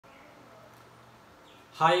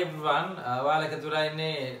Hi everyone, ඔයාලා එකතු වෙලා ඉන්නේ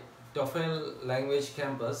TOEFL language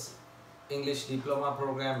campus English diploma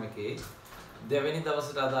program එකේ දෙවෙනි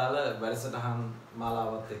දවසට අදාළ වැඩසටහන්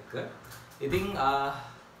මාලාවත් එක්ක. ඉතින්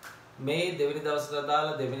මේ දෙවෙනි දවසට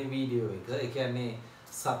අදාළ දෙවෙනි වීඩියෝ එක, ඒ කියන්නේ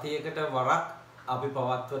සතියකට වරක් අපි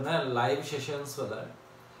පවත්වන live sessions වල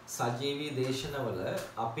සජීවී දේශනවල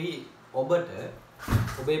අපි ඔබට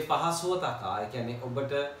ඔබේ පහසුව තකා, ඒ කියන්නේ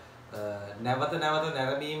ඔබට නැවත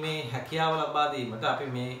නැරඹීමේ හැකියාව ලබා දීමට අපි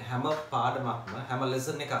මේ හැම පාඩමක්ම හැම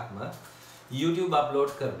ලෙසන් එකක්ම YouTube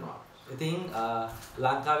අප්ලෝඩ් කරනවා. ඉතින්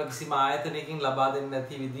ලංකාවේ කිසිම ආයතනයකින් ලබා දෙන්නේ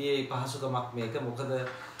නැති විදිහේ පහසුකමක් මේක. මොකද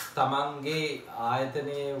තමන්ගේ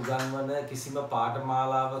ආයතනයේ උගන්වන කිසිම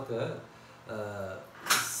පාඨමාලාවක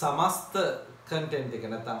සමස්ත කන්ටෙන්ට් එක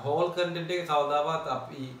නැත්නම් හෝල් කන්ටෙන්ට් එක කවදාවත්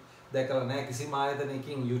අපි දැකලා නැහැ කිසිම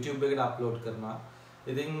ආයතනයකින් YouTube එකට අප්ලෝඩ් කරනවා.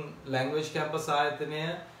 ඉතින් language campus ආයතනය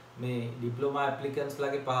මේ diploma applicants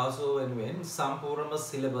ලගේ පහසුව වෙනුවෙන් සම්පූර්ණම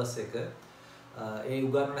syllabus එක ඒ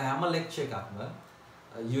උගන්වන හැම lecture එකක්ම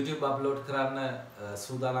YouTube upload කරන්න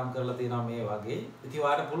සූදානම් කරලා තියෙනවා මේ වගේ. ඉතින්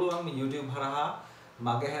ඔයාලට පුළුවන් මේ YouTube හරහා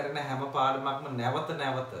මගහැරෙන හැම පාඩමක්ම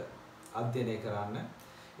නැවත අධ්‍යයනය කරන්න.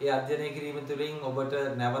 ඒ අධ්‍යයනය කිරීම තුළින් ඔබට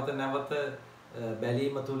නැවත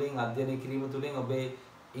බැලීම තුළින් අධ්‍යයනය කිරීම තුළින් ඔබේ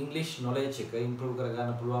English knowledge එක improve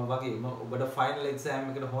කරගන්න පුළුවන් වගේම ඔබට final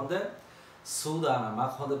exam එකට හොඳ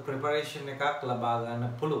සූදානමක් හොඳ preparation එකක් ලබා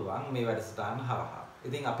ගන්න පුළුවන් මේ වැඩසටහන හරහා.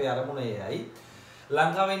 ඉතින් අපේ අරමුණ එයයි.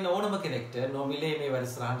 ලංකාවේ ඉන්න ඕනම කෙනෙක්ට නොමිලේ මේ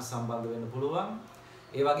වැඩසටහනට සම්බන්ධ වෙන්න පුළුවන්.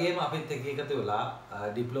 ඒ වගේම අපිත් එක්ක එකතු වෙලා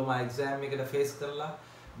diploma exam එකට face කරලා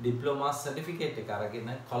diploma certificate එක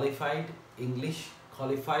අරගෙන qualified English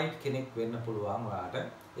qualified කෙනෙක් වෙන්න පුළුවන් ඔයාට.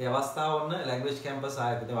 ඒ අවස්ථාව ඔන්න language campus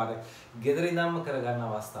ආයතනයේ වාට ගෙදර ඉඳන්ම කරගන්න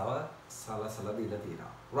අවස්ථාව සලසලා දීලා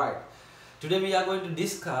තියෙනවා. Right. Today we are going to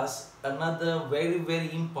discuss another very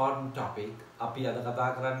important topic. අපි අද කතා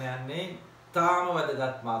කරන්න යන්නේ තාම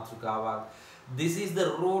වැදගත් මාතෘකාවක්. This is the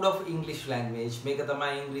root of English language. මේක තමයි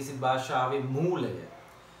ඉංග්‍රීසි භාෂාවේ මූලය.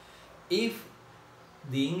 If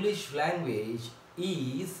the English language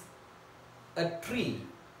is a tree,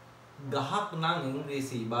 ගහක් නම්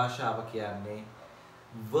ඉංග්‍රීසි භාෂාව කියන්නේ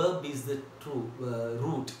verb is the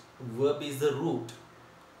root. Verb is the root.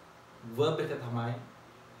 Verb එක තමයි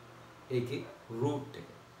ඒකේ root එක.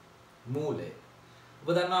 මූලය. ඔබ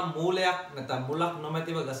දන්නවා මූලයක් නැත්නම් මුලක්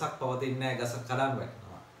නොමැතිව ගසක් පවතින්නේ නැහැ, ගස කඩන්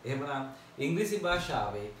වැටෙනවා. එහෙමනම් ඉංග්‍රීසි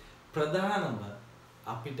භාෂාවේ ප්‍රධානම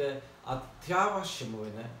අපිට අත්‍යවශ්‍යම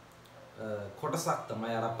වෙන කොටසක්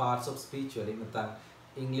තමයි අර parts of speech වලින් නැත්නම්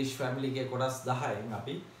English family එකේ කොටස් 10න්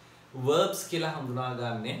අපි verbs කියලා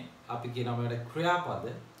හඳුනාගන්නේ. අපි කියනවා මේකට ක්‍රියාපද.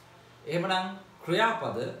 එහෙමනම්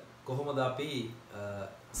ක්‍රියාපද කොහොමද අපි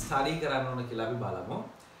ස්ටඩි කරන්න ඕන කියලා අපි බලමු.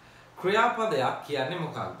 ක්‍රියාපදයක් කියන්නේ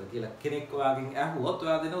මොකක්ද කියලා කෙනෙක් ඔයාගෙන් අහුවොත්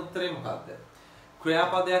ඔයා දෙන උත්තරේ මොකක්ද?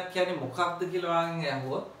 ක්‍රියාපදයක් කියන්නේ මොකක්ද කියලා ඔයාගෙන්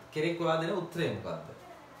අහුවොත් කෙනෙක් ඔයා දෙන උත්තරේ මොකක්ද?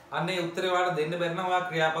 අන්න ඒ උත්තරේ ඔයාලට දෙන්න බැරි නම් ඔයා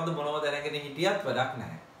ක්‍රියාපද මොනවද දැනගෙන හිටියත් වැඩක්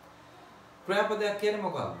නැහැ. ක්‍රියාපදයක් කියන්නේ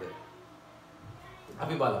මොකක්ද?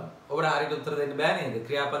 අපි බලමු. ඔබට හරියට උත්තර දෙන්න බෑ නේද?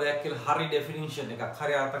 ක්‍රියාපදයක් කියලා හරි ඩෙෆිනිෂන් එකක්,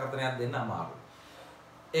 හරි අර්ථකථනයක් දෙන්න අමාරුයි.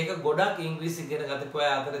 ඒක ගොඩක් ඉංග්‍රීසි ඉගෙන ගතපු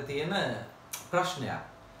අය අතර තියෙන ප්‍රශ්නයක්.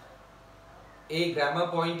 ඒ grammar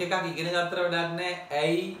point එකක් ඉගෙන ගන්නතර වැඩක් නැහැ.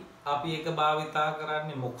 ඇයි අපි ඒක භාවිතා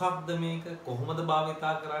කරන්නේ? මොකක්ද මේක? කොහොමද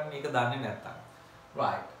භාවිතා කරන්නේ? ඒක දන්නේ නැත්තම්.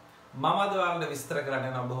 right. මම අද ඔයාලට විස්තර කරන්න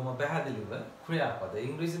යනවා බොහොම පැහැදිලිව ක්‍රියාපද.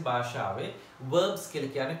 ඉංග්‍රීසි භාෂාවේ verbs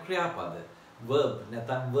කියලා කියන්නේ ක්‍රියාපද. verb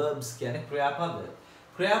නැත්නම් verbs කියන්නේ ක්‍රියාපද.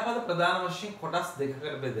 ක්‍රියාපද ප්‍රධාන වශයෙන් කොටස්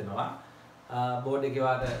දෙකකට බෙදෙනවා. බෝඩ් එකේ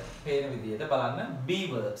වාට පේන විදිහට බලන්න. be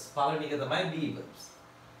verbs. පළවෙනි එක තමයි be verbs.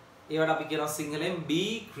 ඒවට අපි කියනවා සිංහලෙන් be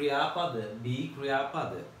ක්‍රියාපද. be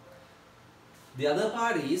ක්‍රියාපද. The other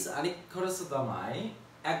part is අනිත් කොටස තමයි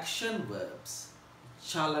action verbs.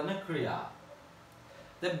 චලන ක්‍රියා.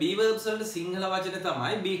 දැන් be verbs වලට සිංහල වචනේ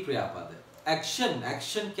තමයි be ක්‍රියාපද.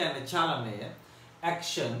 action කියන්නේ චලනය.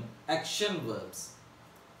 action verbs.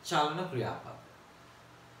 චලන ක්‍රියාපද.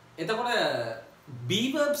 එතකොට be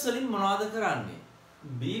verbs වලින් මොනවද කරන්නේ?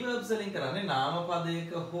 be verbs වලින් කරන්නේ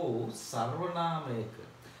නාමපදයක හෝ සර්වනාමයක.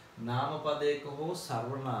 නාමපදයක හෝ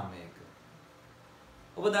සර්වනාමයක.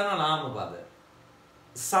 ඔබ දන්නවා නාමපද.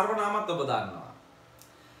 සර්වනාමත් ඔබ දන්නවා.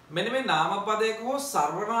 මෙන්න මේ නාමපදයක හෝ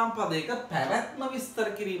සර්වනාම පදයක පැවැත්ම විස්තර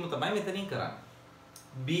කිරීම තමයි මෙතනින් කරන්නේ.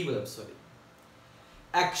 be verbs වලින්.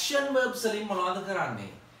 action verbs වලින් මොනවද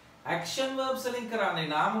කරන්නේ? action verbs වලින්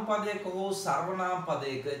කරන්නේ නාමපදයක හෝ සර්වනාම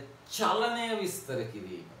පදයක චලනය විස්තර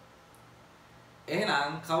කිරීම.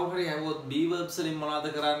 එහෙනම් කවුරු හරි අහුවොත් be verbs වලින්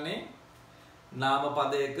මොනවද කරන්නේ?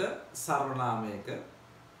 නාමපදයක සර්වනාමයක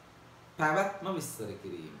පැවැත්ම විස්තර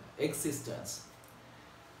කිරීම. existence.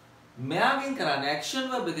 මෙයාගෙන් කරන්නේ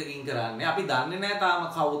action verb එකකින් කරන්නේ. අපි දන්නේ නැහැ තාම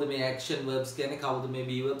කවුද මේ action verbs කියන්නේ කවුද මේ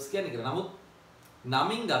be verbs කියන්නේ කියලා. නමුත්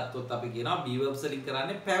නමින් ගත්තොත් අපි කියනවා be verbs වලින්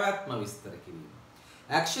කරන්නේ පැවැත්ම විස්තර කිරීම.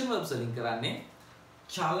 action verbs වලින් කරන්නේ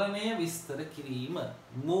චලනය විස්තර කිරීම,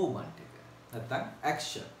 movement එක. නැත්නම්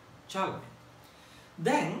action, චලනය.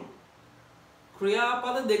 දැන්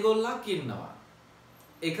ක්‍රියාපද දෙගොල්ලක් ඉන්නවා.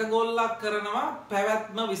 එක ගොල්ලක් කරනවා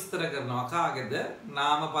පැවැත්ම විස්තර කරනවා. කාගේද?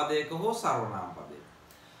 නාම පදයක හෝ සර්වනාම පදයක.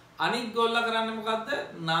 අනිත් ගොල්ල කරන්නේ මොකද්ද?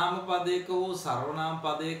 නාම පදයක හෝ සර්වනාම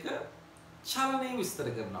පදයක චලනය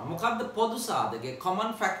විස්තර කරනවා. මොකද්ද පොදු සාධකය?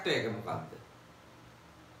 common factor එක මොකද්ද?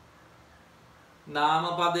 නාම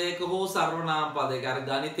පදයක හෝ සර්වනාම පදයක. අර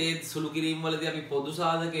ගණිතයේ සුළු කිරීම වලදී අපි පොදු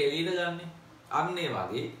සාධක එළියට ගන්නෙ. අන්න ඒ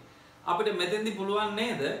වගේ අපිට මෙතෙන්දි පුළුවන්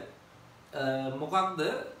නේද? මොකක්ද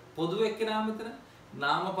පොදු එක්කෙනා මෙතන?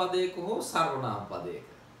 නාම පදයක හෝ සර්වනාම පදයක.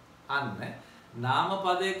 අන්න නාම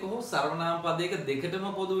පදයක හෝ සර්වනාම පදයක දෙකටම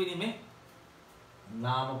පොදුයි නෙමෙයි.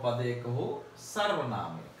 නාම පදයක හෝ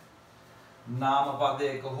සර්වනාමයක. නාම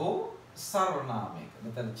පදයක හෝ සර්වනාමයක.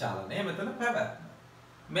 මෙතන චලනය, මෙතන පැවැත්ම.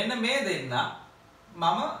 මෙන්න මේ දෙන්න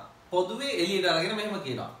මම පොදුවේ එළියට අරගෙන මෙහෙම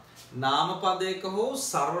කියනවා. නාම පදයක හෝ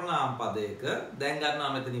සර්වනාම පදයක දැන්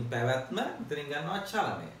ගන්නවා මෙතනින් පැවැත්ම, මෙතනින් ගන්නවා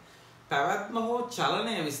චලනය. පැවැත්ම හෝ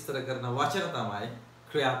චලනය විස්තර කරන වචන තමයි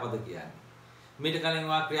ක්‍රියාපද කියන්නේ. මීට කලින්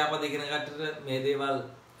වා ක්‍රියාපද ඉගෙන ගන්නට මේ දේවල්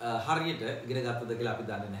හරියට ඉගෙන ගත්තද කියලා අපි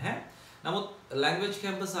දන්නේ නැහැ. නමුත් language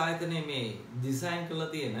campus ආයතනයේ මේ ඩිසයින් කරලා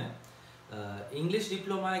තියෙන English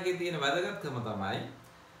diploma එකේ තියෙන වැදගත්කම තමයි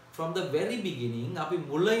from the very beginning අපි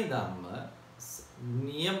මුල ඉඳන්ම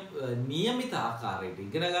නියමිත ආකාරයට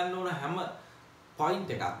ඉගෙන ගන්න ඕන හැම point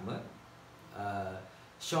එකක්ම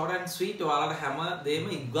short and sweet ඔයාලට හැම දෙයක්ම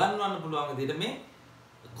ඉගන්වන්න පුළුවන් විදිහට මේ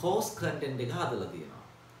course content එක හදලා තියෙනවා.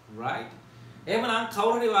 right? එහෙමනම්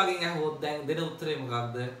කවුරු හරි වාගෙන් අහුවොත් දැන් දෙන උත්තරේ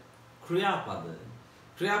මොකක්ද? ක්‍රියාපද.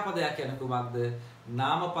 ක්‍රියාපදයක් කියන්නේ කොහොමද?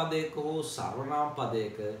 නාම පදයක හෝ සර්වනාම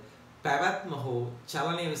පදයක පැවැත්ම හෝ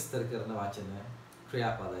චලනය විස්තර කරන වචන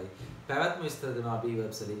ක්‍රියාපදයි. පැවැත්ම විස්තර කරනවා be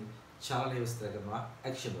verbs වලින්, චලනය විස්තර කරනවා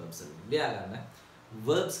action verbs වලින්. ලියා ගන්න.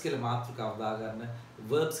 verbs කියලා මාතෘකාව දාගන්න.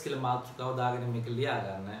 verbs කියලා මාතෘකාව දාගෙන මේක ලියා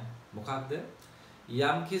ගන්න. මොකක්ද?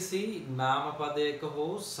 යම්කිසි නාම පදයක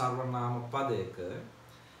හෝ සර්වනාම පදයක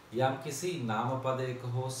යම්කිසි නාම පදයක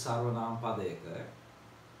හෝ සර්වනාම පදයක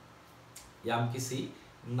යම්කිසි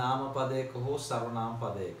නාම පදයක හෝ සර්වනාම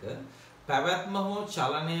පදයක පැවැත්ම හෝ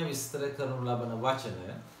චලනය විස්තර කරනු ලබන වචන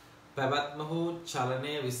පැවැත්ම හෝ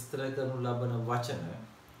චලනය විස්තර කරනු ලබන වචන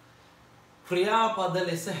ක්‍රියාපද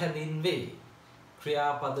ලෙස හැඳින්වේ.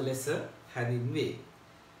 ක්‍රියාපද ලෙස හැඳින්වේ.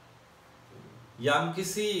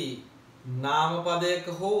 යම්කිසි නාම පදයක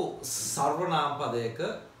හෝ සර්වනාම පදයක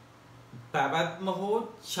පැවැත්ම හෝ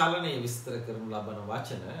චලනය විස්තර කරනු ලබන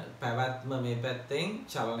වචන පැවැත්ම මේ පැත්තෙන්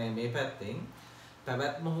චලනය මේ පැත්තෙන්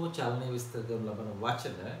පැවැත්ම හෝ චලනය විස්තර කරනු ලබන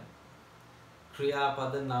වචන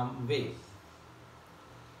ක්‍රියාපද නම් වේ.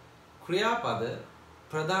 ක්‍රියාපද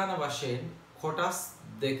ප්‍රධාන වශයෙන් කොටස්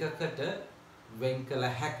දෙකකට වෙන් කළ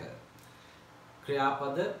හැක.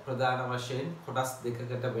 ක්‍රියාපද ප්‍රධාන වශයෙන් කොටස්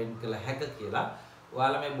දෙකකට වෙන් කළ හැක කියලා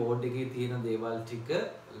ඔයාලා මේ බෝඩ් එකේ තියෙන දේවල් ටික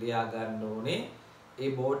ලියා ගන්න ඕනේ.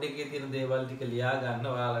 ඒ බෝඩ් එකේ තියෙන දේවල් ටික ලියා ගන්න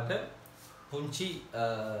ඔයාලට පුංචි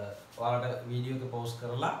ඔයාලට වීඩියෝ එක පෝස්ට්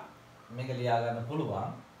කරලා මේක ලියා ගන්න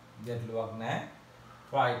පුළුවන්. ගැටලුවක් නැහැ.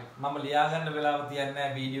 right මම ලියා ගන්න වෙලාව තියන්නේ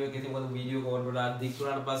නැහැ වීඩියෝ එකේදී. මොකද වීඩියෝ එක වඩා දික්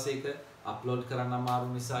වුණාට පස්සේ ඒක අප්ලෝඩ් කරන්න අමාරු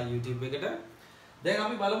නිසා YouTube එකට. දැන්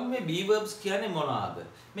අපි බලමු මේ be verbs කියන්නේ මොනවාද?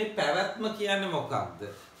 මේ පැවැත්ම කියන්නේ මොකක්ද?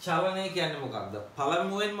 චලනය කියන්නේ මොකක්ද?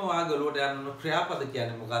 පළමුවෙන්ම ඔයාගේ ඔළුවට යන ක්‍රියාපද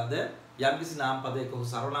කියන්නේ මොකක්ද? යම්කිසි නාම පදයක හෝ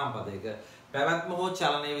සර්වනාම පදයක පැවැත්ම හෝ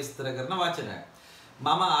චලනය විස්තර කරන වචන.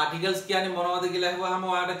 මම ආටිකල්ස් කියන්නේ මොනවද කියලා අහුවාම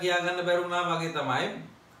ඔයාලට කියා ගන්න බැරුණා වගේ තමයි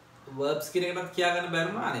verbs කියන එකටත් කියා ගන්න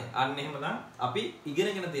බැරුණානේ. අන්න එහෙමනම් අපි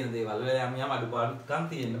ඉගෙනගෙන තියෙන දේවල් වල යම් යම් අඩුපාඩුකම්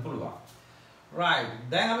තියෙන්න පුළුවන්. right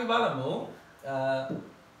දැන් අපි බලමු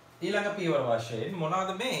ඊළඟ පියවර වශයෙන්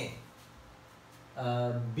මොනවද මේ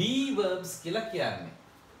be verbs කියලා කියන්නේ?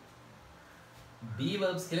 be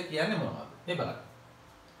verbs කියලා කියන්නේ මොනවද? මේ බලන්න.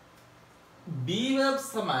 be verbs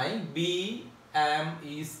තමයි be, am,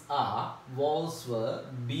 is, are, was, were,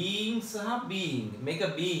 being සහ being.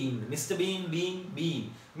 මේක being, Mr. Bean,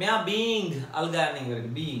 being. මෙයා being අල්ගාන්නේ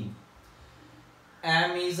කරේ being.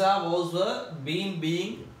 am, is, are, was, were,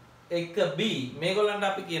 being එක be. මේගොල්ලන්ට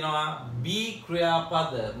අපි කියනවා be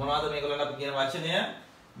ක්‍රියාපද. මොනවද මේගොල්ලන්ට අපි කියන වචනය?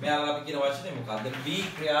 මෙයාලට අපි කියන වචනේ මොකද්ද? be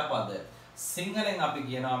ක්‍රියාපද. සිංහලෙන් අපි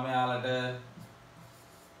කියනවා මෙයාලට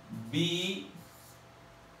be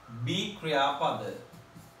ක්‍රියාපද.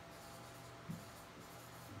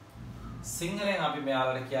 සිංහලෙන් අපි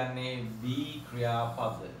මෙයාලට කියන්නේ be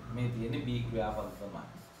ක්‍රියාපද. මේ තියෙන්නේ be ක්‍රියාපද තමයි.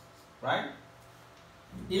 right?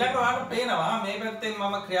 ඊළඟට ඔයාලට පේනවා මේ පැත්තෙන්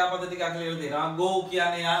මම ක්‍රියාපද ටිකක් ලියලා දෙනවා. go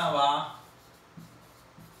කියන්නේ යනවා.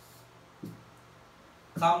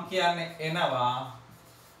 come කියන්නේ එනවා.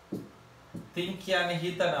 think කියන්නේ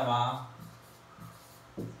හිතනවා.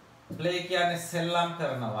 play කියන්නේ සෙල්ලම්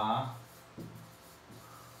කරනවා.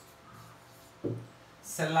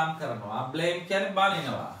 blame කියන්නේ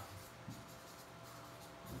බනිනවා.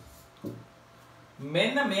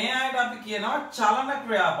 මෙන්න මේ අයට අපි කියනවා චලන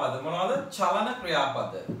ක්‍රියාපද. මොනවද? චලන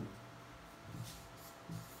ක්‍රියාපද.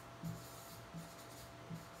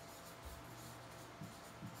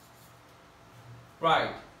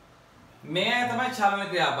 right. මේ අය තමයි චලන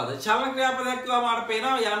ක්‍රියාපද. චලන ක්‍රියාපදයක් කියවම අපට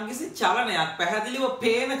පේනවා යම්කිසි චලනයක් පැහැදිලිව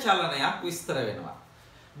පේන චලනයක් විස්තර වෙනවා.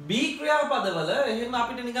 B ක්‍රියාපදවල එහෙම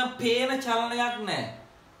අපිට නිකන් පේන චලනයක් නැහැ.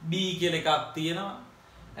 B කියලා එකක් තියෙනවා.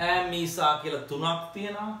 am is are කියලා තුනක්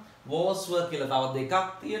තියෙනවා. was were කියලා තව දෙකක්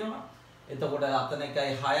තියෙනවා. එතකොට අතන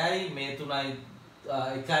 1යි 6යි මේ 3යි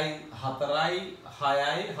 1යි 4යි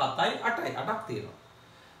 6යි 7යි 8යි 8ක් තියෙනවා.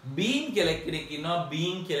 been කියලා කෙනෙක් ඉන්නවා.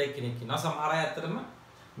 been කියලා කෙනෙක් ඉන්නවා. සමහර අය අතරම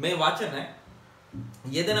මේ වචන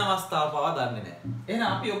යෙදෙන අවස්ථාව පවා දන්නේ නැහැ. එහෙනම්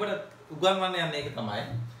අපි ඔබට උගන්වන්න යන්නේ ඒක තමයි.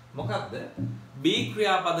 මොකක්ද? B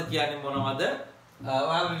ක්‍රියාපද කියන්නේ මොනවද?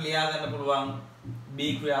 ඔයාලා ලියා ගන්න පුළුවන් B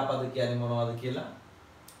ක්‍රියාපද කියන්නේ මොනවද කියලා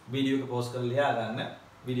වීඩියෝ එක පෝස්ට් කරලා ලියා ගන්න.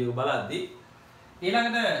 වීඩියෝ බලද්දී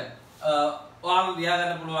ඊළඟට ඔයාලා ලියා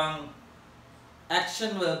ගන්න පුළුවන්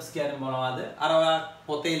action verbs කියන්නේ මොනවද? අර ඔයා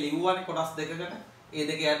පොතේ ලිව්වනේ කොටස් දෙකකට. ඒ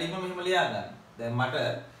දෙක යටින්ම මෙහෙම ලියා ගන්න. දැන් මට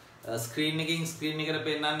ස්ක්‍රීන් එකකින් ස්ක්‍රීන් එකට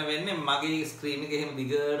පෙන්වන්න වෙන්නේ මගේ ස්ක්‍රීන් එක එහෙම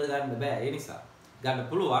දිගට ගන්න බෑ. ඒ නිසා ගන්න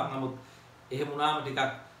පුළුවන්. නමුත් එහෙම වුණාම ටිකක්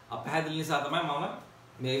අපහැදිලි නිසා තමයි මම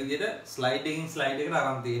මේ විදිහට ස්ලයිඩ් එකකින් ස්ලයිඩ් එකට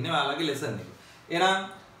අරන් තියෙන්නේ ඔයාලගේ ලෙසන් එක. එහෙනම්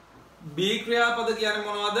B ක්‍රියාපද කියන්නේ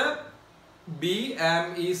මොනවද? be,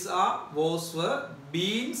 am, is, are, was, were,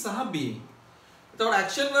 been සහ being. එතකොට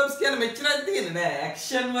action verbs කියන්නේ මෙච්චරයි තියෙන්නේ නෑ.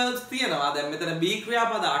 action verbs තියෙනවා. දැන් මෙතන B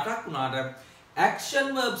ක්‍රියාපද 8ක් වුණාට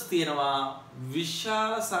action verbs තියෙනවා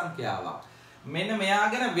විශාල සංඛ්‍යාවක්. මෙන්න මෙයා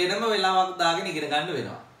ගැන වෙනම වෙලාවක් දාගෙන ඉගෙන ගන්න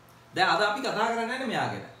වෙනවා. දැන් අද අපි කතා කරන්නේ නැහැ මෙයා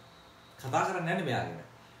ගැන.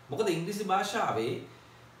 මොකද ඉංග්‍රීසි භාෂාවේ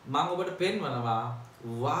මම ඔබට පෙන්වනවා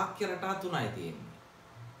වාක්‍ය රටා තුනයි තියෙන්නේ.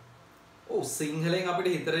 ඔව් සිංහලෙන් අපිට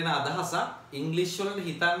හිතරෙන අදහසක් ඉංග්‍රීසි වලට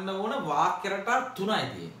හිතන්න ඕන වාක්‍ය රටා තුනයි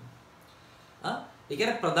තියෙන්නේ. ඒ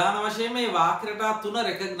කියන්නේ ප්‍රධාන වශයෙන් මේ වාක්‍ය රටා තුන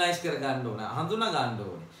රෙකග්නයිස් කර ගන්න ඕන, හඳුනා ගන්න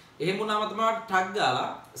ඕනේ. එහෙම වුණාම තමයි ටග් ගාලා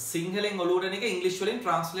සිංහලෙන් ඔලුවට එන එක ඉංග්‍රීසි වලින්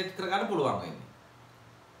ට්‍රාන්ස්ලේට් කර ගන්න පුළුවන් වෙන්නේ.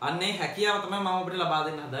 අන්නේ හැකියාව තමයි මම ඔබට ලබා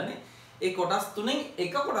දෙන්න හදන්නේ. ඒ කොටස් තුනෙන්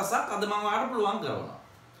එක කොටසක් අද මම ඔයාලට පුළුවන් කරනවා.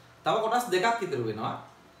 තව කොටස් දෙකක් ඉතුරු වෙනවා.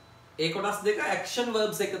 ඒ කොටස් දෙක action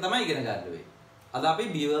verbs එක තමයි ඉගෙන ගන්න වෙන්නේ. අද අපි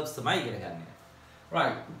B verbs තමයි ඉගෙන ගන්න.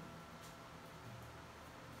 Right.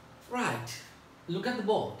 Look at the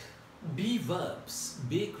board. B verbs.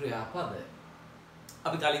 B ක්‍රියාපද.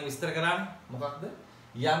 අපි කලින් විස්තර කරානේ මොකක්ද?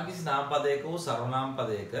 යම්කිසි නාම පදයක හෝ සර්වනාම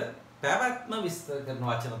පදයක පැවැත්ම විස්තර කරන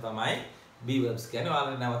වචන තමයි B verbs කියන්නේ.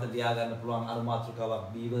 ඔයාලට නැවත ලියා ගන්න පුළුවන් අර මාතෘකාවක්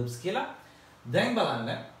B verbs කියලා. දැන් බලන්න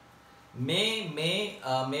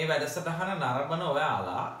මේ වැඩසටහන නරඹන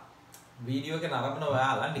ඔයාලා වීඩියෝ එක නරඹන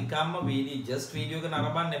ඔයාලා නිකම්ම වීඩියෝ එක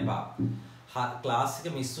නරඹන්න එපා. ක්ලාස් එක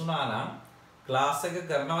මිස් වුණා නම් ක්ලාස් එක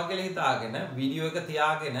කරනවා කියලා හිතාගෙන වීඩියෝ එක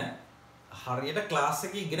තියාගෙන හරියට ක්ලාස්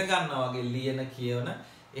එක ඉගෙන ගන්නවා වගේ ලියන කියවන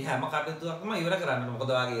ඒ හැම කටයුත්තක්ම ඉවර කරන්න.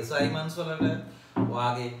 මොකද ඔයාගේ assignments වලට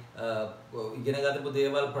ඔයාගේ ඉගෙන ගන්නපු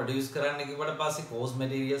දේවල් ප්‍රොඩියුස් කරන්න කිව්වට පස්සේ course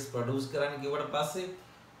materials ප්‍රොඩියුස් කරන්න කිව්වට පස්සේ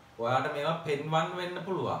ඔයාට මේවා පෙන්වන්න වෙන්න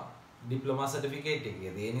පුළුවන් ඩිප්ලෝමා සර්ටිෆිකේට්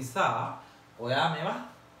එකේ. ඒ නිසා ඔයා මේවා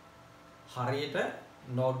හරියට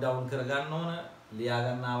නෝට් ඩවුන් කරගන්න ඕන, ලියා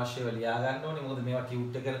ගන්න අවශ්‍යව ලියා ගන්න ඕනේ. මොකද මේවා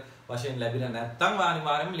ටියුට් එක වශයෙන් ලැබිලා නැත්නම්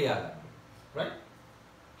අනිවාර්යයෙන්ම ලියා ගන්න. right?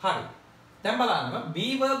 හරි. දැන් බලන්න B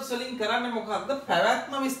verbs වලින් කරන්නේ මොකක්ද?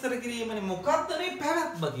 පැවැත්ම විස්තර කිරීමනේ. මොකක්ද මේ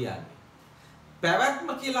පැවැත්ම කියන්නේ? පැවැත්ම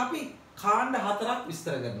කියලා අපි කාණ්ඩ 4ක්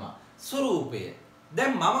විස්තර කරනවා. ස්වරූපය.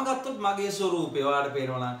 දැන් මම ගත්තොත් මගේ ස්වරූපය ඔයාලට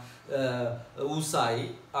පේනවා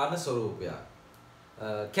උසයි අන ස්වරූපයක්.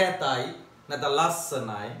 කැතයි නැත්නම්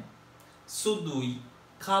ලස්සනයි, සුදුයි,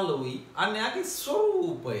 කළුයි අන්නයාගේ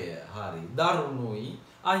ස්වරූපය. හරි. දරුණුයි,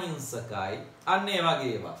 අහිංසකයි අන්න ඒ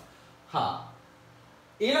වගේ ඒවා.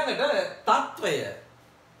 ඊළඟට තත්වය.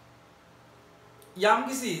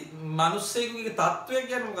 යම්කිසි මිනිස්සෙකුගේ තත්වය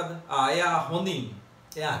කියන්නේ මොකද? එයා හොඳින්,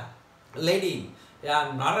 එයා ලෙඩින්, එයා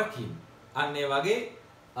නරකින් අන්න ඒ වගේ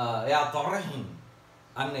එයා තරහින්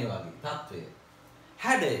අන්න ඒ වගේ තත්වය.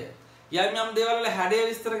 හැඩය. යම් දේවල් වල හැඩය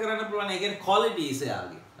විස්තර කරන්න පුළුවන්. ඒ කියන්නේ qualities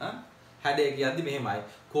එයාගේ. හැඩය කියද්දි මෙහෙමයි.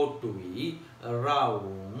 කොට්ටුයි,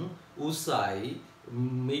 රවුම්, උසයි,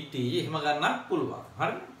 මිටි එහෙම ගන්නත් පුළුවන්.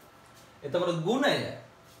 හරිද? එතකොට ගුණය.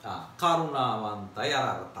 කරුණාවන්තයි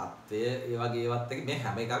අර තත්ත්වය ඒ වගේ ඒවත් එක මේ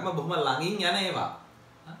හැම එකක්ම බොහොම ළඟින් යන ඒවා.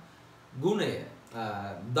 ගුණය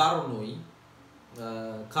දරුණුයි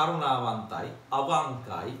කරුණාවන්තයි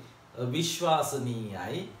අවංකයි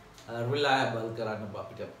විශ්වාසනීයයි reliable කරන්න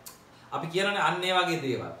අපිට අපි කියනනේ අන්න ඒ වගේ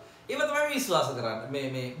දේවල්. ඒව තමයි විශ්වාස කරන්නේ.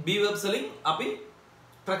 මේ be verbs වලින් අපි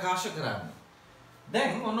ප්‍රකාශ කරන්නේ.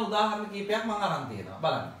 දැන් ඔන්න උදාහරණ කීපයක් මම අරන් තියෙනවා.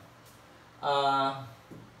 බලන්න.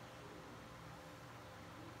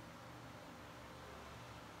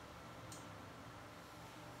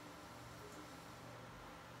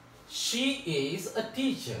 She is a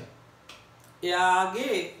teacher.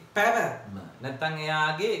 එයාගේ පැවැත්ම නැත්නම්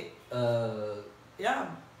එයාගේ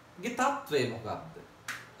තත්ත්වය මොකක්ද?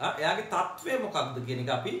 එයාගේ තත්ත්වය මොකක්ද කියන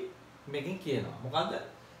එක අපි මේකෙන් කියනවා. මොකද්ද?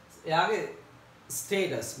 එයාගේ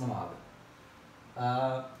ස්ටේටස් මොනවද?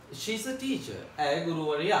 She's a teacher. ඇය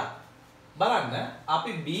ගුරුවරියක්. බලන්න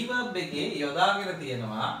අපි be verb එකේ යොදාගෙන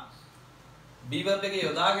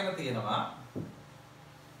තියෙනවා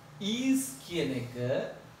is කියන එක.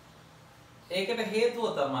 ඒකට හේතුව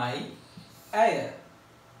තමයි ඇය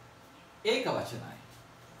ඒක වචනයි.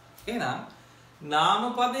 එහෙනම්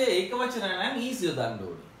නාමපදයේ ඒක වචන නම් is යොදන්න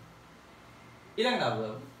ඕනේ.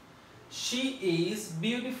 ඊළඟට she is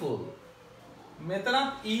beautiful. මෙතන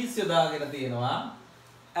is යොදාගෙන තියෙනවා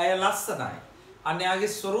ඇය ලස්සනයි. අන්න එයාගේ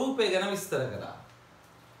ස්වරූපය ගැන විස්තර කරා.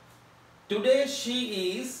 Today she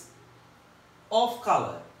is off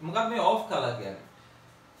color. මොකක්ද මේ off color කියන්නේ?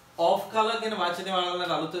 off color කියන වචනේ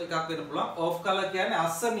වලට අලුත් එකක් වෙන්න පුළුවන්. off color කියන්නේ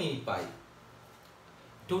අසනීපයි.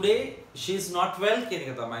 Today she is not well කියන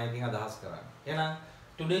එක තමයි එකකින් අදහස් කරන්නේ. එහෙනම්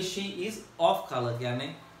today she is off color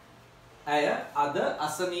කියන්නේ ඇය අද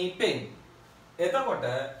අසනීපෙන්. එතකොට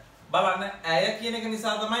බලන්න ඇය කියන එක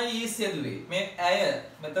නිසා තමයි is යෙදුවේ. මේ ඇය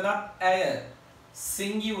මෙතන ඇය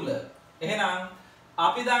singular. එහෙනම්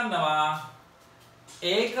අපි දන්නවා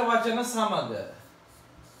ඒක වචන සමග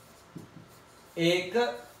ඒක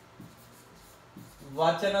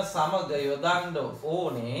වචන සමග යොදන්න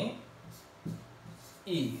ඕනේ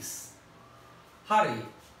is. හරි.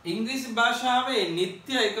 ඉංග්‍රීසි භාෂාවේ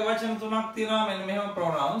නිත්‍ය එක වචන තුනක් තියෙනවා. මෙන්න මෙහෙම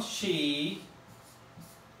pronouns she,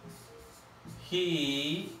 he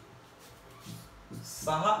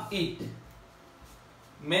සහ it.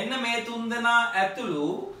 මෙන්න මේ තුන් දෙනා ඇතුළු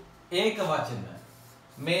ඒක වචන.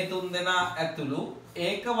 මේ තුන් දෙනා ඇතුළු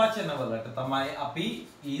ඒක වචන වලට තමයි අපි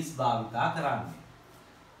is භාවිතා කරන්නේ.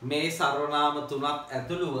 මේ සර්වනාම තුනක්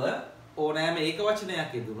ඇතුළුව ඕනෑම ඒක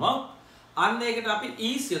වචනයක් යෙදුනොත් අන්න ඒකට අපි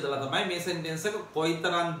is යොදලා තමයි මේ sentence එක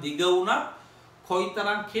කොයිතරම් දිග වුණත්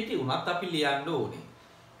කොයිතරම් කෙටි වුණත් අපි ලියන්න ඕනේ.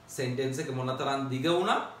 sentence එක මොනතරම් දිග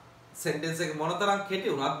වුණත් sentence එක මොනතරම් කෙටි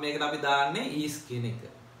වුණත් මේකට අපි දාන්නේ is කියන එක.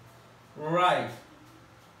 right.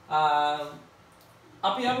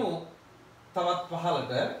 අපි යමු තවත්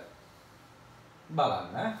පහලට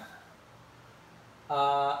බලන්න.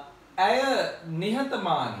 ඇය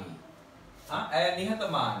නිහතමානී. ඇය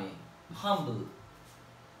නිහතමානී. humble.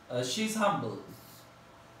 She's humble.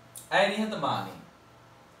 ඇය නිහතමානී.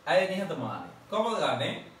 ඇය නිහතමානී. කොහොමද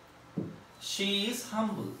ගන්නේ? She is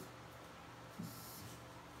humble.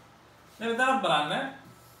 දැන් බලන්න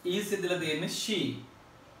is ඉදලා තියෙන්නේ she.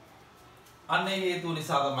 අන්නේ හේතු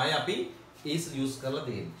නිසා තමයි අපි is use කරලා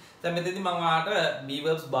තියෙන්නේ. දැන් මෙතෙන්දී මම ඔයාලට be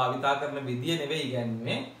verbs භාවිතා කරන විදිය නෙවෙයි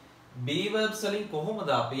ඉගන්නේ. be verbs වලින් කොහොමද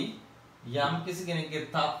අපි යම් කිසි කෙනෙක්ගේ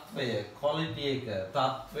තත්වය, quality එක,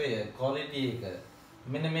 තත්වය, quality එක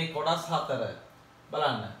මෙන්න මේ කොටස් හතර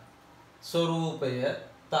බලන්න. ස්වરૂපය,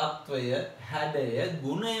 තත්වය, හැඩය,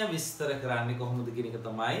 ගුණය විස්තර කරන්නේ කොහොමද කියන එක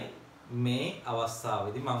තමයි මේ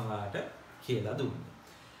අවස්ථාවේදී මම ඔයාලට කියලා දුන්නේ.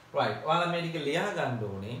 right. ඔයාලා මේ ටික ලියා ගන්න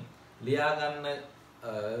ඕනේ. ලියා ගන්න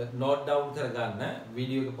note down කරගන්න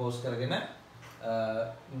වීඩියෝ එක පෝස්ට් කරගෙන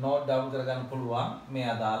note down කරගන්න පුළුවන් මේ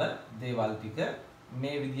අදාළ දේවල් ටික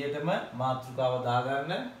මේ විදිහටම මාතෘකාව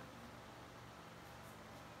දාගන්න.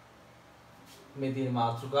 මේ තියෙන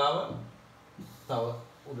මාතෘකාව තව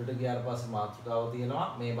උඩට ගියාට පස්සේ මාතෘකාව තියෙනවා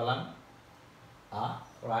මේ බලන්න.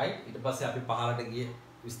 right. ඊට පස්සේ අපි පහළට ගියේ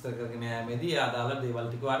විස්තර කරගෙන යෑමේදී අදාළ දේවල්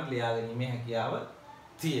ටික වань ලියා ගැනීමේ හැකියාව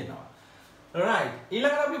තියෙනවා. right.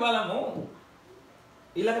 ඊළඟට අපි බලමු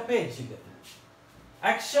ඊළඟ page එක.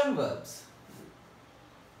 action verbs.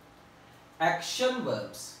 action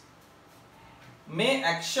verbs. මේ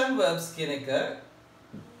action verbs කියන එක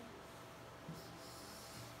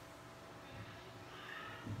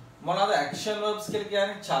මොනවාද action verbs කියලා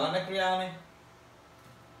කියන්නේ? චලන ක්‍රියානේ.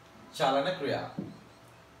 චලන ක්‍රියා.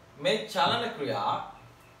 මේ චලන ක්‍රියා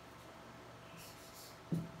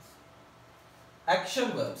action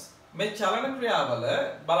verbs. මේ චලන ක්‍රියාවල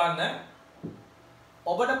බලන්න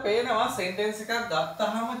ඔබට පේනවා sentence එකක්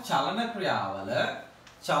ගත්තාම චලන ක්‍රියාවල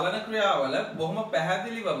චලන ක්‍රියාවල බොහොම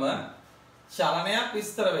පැහැදිලිවම චලනයක්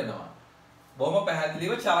විස්තර වෙනවා. බොහොම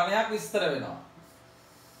පැහැදිලිව චලනයක් විස්තර වෙනවා.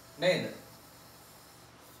 නේද?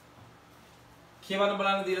 කියවන්න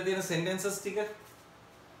බලන්න දීලා තියෙන sentences ටික.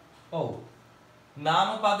 ඔව්.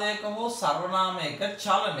 නාම පදයක හෝ සර්වනාමයක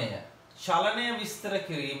චලනය විස්තර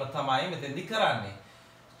කිරීම තමයි මෙතෙන්දි කරන්නේ.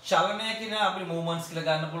 චලනය කියන අපිට movements කියලා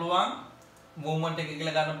ගන්න පුළුවන්. movement එක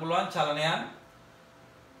කියලා ගන්න පුළුවන් චලනයන්.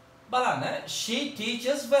 බලන්න she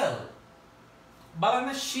teaches well.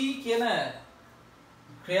 බලන්න she කියන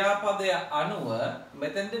ක්‍රියාපදය අනුව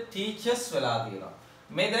මෙතෙන්ද teaches වෙලා තියෙනවා.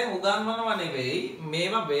 මේ දැන් උගන්වනව නෙවෙයි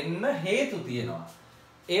මේවා වෙන්න හේතු තියෙනවා.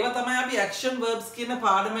 ඒවා තමයි අපි action verbs කියන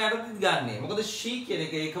පාඩම යටතේ ගන්නෙ. මොකද she කියන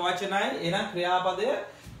එක ඒක වචනයි. එහෙනම් ක්‍රියාපදය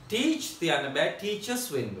teach තියන්න බෑ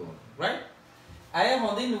teaches වෙන්න ඕන. right? ඇය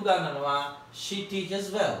හොඳින් උගන්වනවා she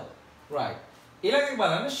teaches well. right. ඊළඟට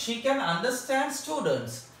බලන්න she can understand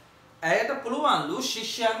students. ඇයට පුළුවන්ලු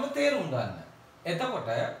ශිෂ්‍යයන්ව තේරුම් ගන්න. එතකොට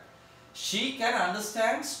she can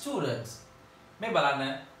understand students. මේ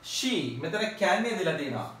බලන්න she මෙතන can යදලා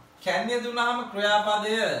තියෙනවා. can යදුනහම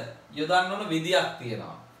ක්‍රියාපදය යොදන්න ඕන විදියක්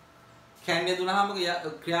තියෙනවා. can යදුනහම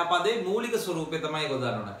ක්‍රියාපදයේ මූලික ස්වරූපය තමයි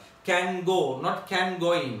යොදන්න ඕන. can go not can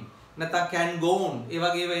going. නැත්නම් can gone ඒ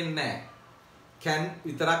වගේ වෙන්නේ නැහැ. can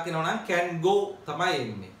විතරක් එනවා නම් can go තමයි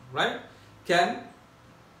එන්නේ. right? can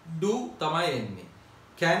do තමයි එන්නේ.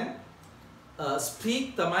 can speak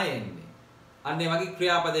තමයි එන්නේ. අන්න ඒ වගේ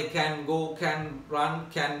ක්‍රියාපදේ can go, can run,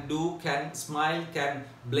 can do, can smile, can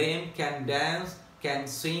blame, can dance, can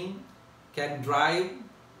sing, can drive,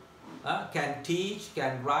 can teach,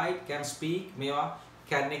 can write, can speak. මේවා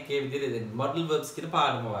can එකේ විදිහට දෙන්නේ. modal verbs කියන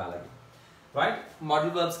පාඩම ඔයාලගේ. right?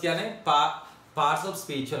 modal verbs කියන්නේ parts of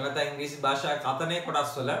speech වල නැත්නම් ඉංග්‍රීසි භාෂාවේ කතනේ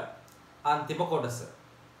කොටස් වල අන්තිම කොටස.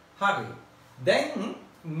 හරි. දැන්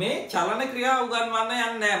මේ චලන ක්‍රියා උගන්වන්න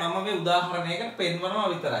යන්නේ නැහැ. මම මේ උදාහරණයකට පෙන්වනවා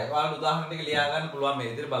විතරයි. ඔයාලට උදාහරණ ටික ලියා ගන්න පුළුවන් මේ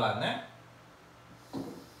විදිහට බලන්න.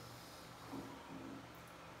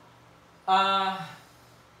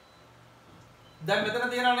 දැන් මෙතන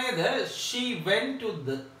තියෙනවා නේද? She went to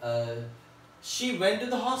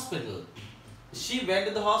the hospital. She went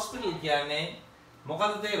to the hospital කියන්නේ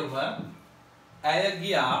මොකද්ද තේරුම? ඇය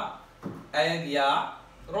ගියා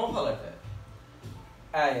රෝහලට.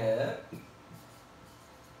 ඇය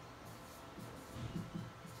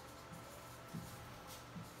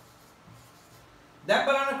දැන්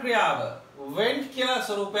බලන්න ක්‍රියාව went කියලා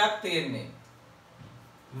ස්වරූපයක් තියෙන්නේ.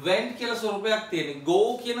 went කියලා ස්වරූපයක් තියෙන්නේ.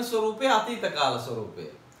 go කියන ස්වරූපය අතීත කාල ස්වරූපය.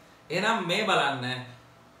 එහෙනම් මේ බලන්න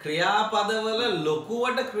ක්‍රියාපදවල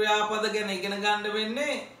ලොකුවට ක්‍රියාපද ගැන ඉගෙන ගන්න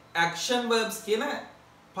වෙන්නේ action verbs කියන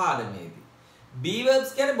පාඩමේදී. B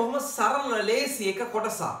verbs කියන්නේ බොහොම සරල ලේසි එක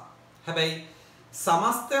කොටසක්. හැබැයි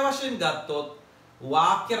සමස්තය වශයෙන් ගත්තොත්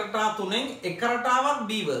වාක්‍ය රටා තුනෙන් එක රටාවක්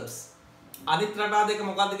B verbs. අනිත් රටා දෙක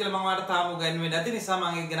මොකක්ද කියලා මම ඔයාලට තාම උගන්වන්නේ නැති නිසා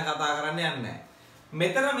මම ඒක ගැන කතා කරන්න යන්නේ නැහැ.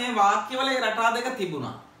 මෙතන මේ වාක්‍යවල ඒ රටා දෙක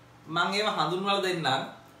තිබුණා. මම ඒව හඳුන්වලා දෙන්නම්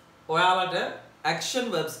ඔයාලට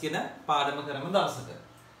action verbs කියන පාඩම කරන දවසට.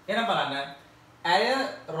 එහෙනම් බලන්න ඇය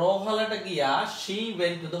රෝහලට ගියා she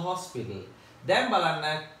went to the hospital. දැන් බලන්න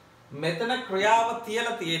මෙතන ක්‍රියාව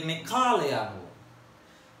තියලා තියෙන්නේ කාලය අනුව.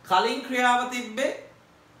 කලින් ක්‍රියාව තිබ්බේ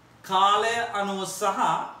කාලය අනුව සහ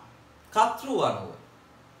කර්තෘ අනුව.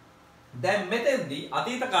 දැන් මෙතෙන්දී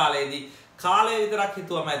අතීත කාලයේදී කාලය විතරක්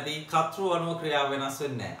හිතුවම ඇති කර්තෘ අනුව ක්‍රියාව වෙනස්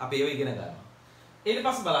වෙන්නේ නැහැ. අපි ඒව ඉගෙන ගන්නවා. ඊට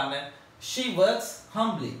පස්සේ බලන්න she works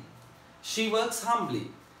humbly. she works humbly.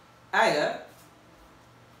 ඇය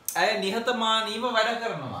නිහතමානීව වැඩ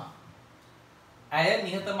කරනවා. ඇය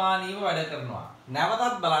නිහතමානීව වැඩ කරනවා.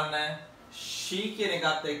 නැවතත් බලන්න she කියන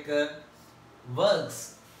එකත් එක්ක works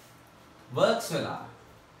වෙලා.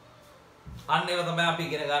 අන්න ඒවා තමයි අපි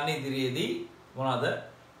ඉගෙන ගන්න ඉදිරියේදී මොනවද?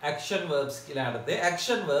 action verbs කියලා හදතේ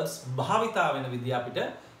action verbs භාවිතා වෙන විදිහ අපිට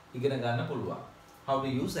ඉගෙන ගන්න පුළුවන්. how to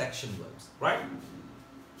use action verbs, right?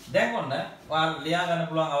 දැන් ඔන්න ඔයාලා ලියා ගන්න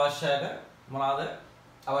පුළුවන් අවශ්‍යයට මොනවද?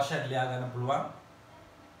 අවශ්‍යයට ලියා ගන්න පුළුවන්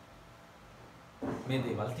මේ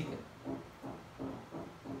දේවල් ටික.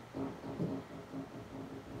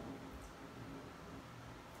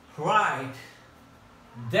 right.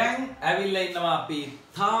 දැන් ඇවිල්ලා ඉන්නවා අපි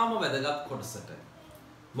තාම වැදගත් කොටසට.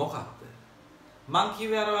 මොකක්ද? මං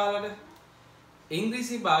කිව්වේ අර ඔයාලට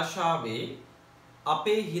ඉංග්‍රීසි භාෂාවේ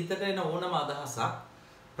අපේ හිතට එන ඕනම අදහසක්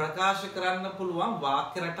ප්‍රකාශ කරන්න පුළුවන්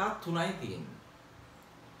වාක්‍ය රටා තුනයි තියෙන්නේ.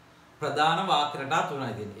 ප්‍රධාන වාක්‍ය රටා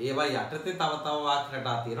තුනයි තියෙන්නේ. ඒවා යටතේ තව වාක්‍ය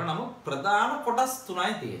රටා තියෙනවා. නමුත් ප්‍රධාන කොටස්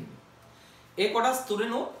තුනයි තියෙන්නේ. ඒ කොටස්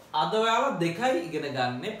තුනෙනු අද ඔයාලා දෙකයි ඉගෙන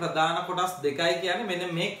ගන්න. ප්‍රධාන කොටස් දෙකයි කියන්නේ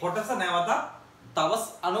මෙන්න මේ කොටස නැවත තව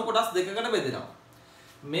අනු කොටස් දෙකකට බෙදෙනවා.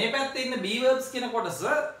 මේ පැත්තේ ඉන්න B verbs කියන කොටස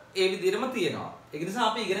ඒ විදිහටම තියෙනවා. ඒක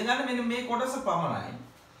නිසා අපි ඉගෙන ගන්න මෙන්න මේ කොටස පමණයි.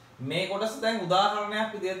 මේ කොටස දැන්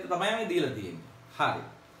උදාහරණයක් විදිහට තමයි මේ දීලා තියෙන්නේ. හරි.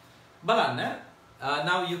 බලන්න.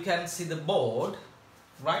 Now you can see the board,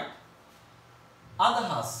 right?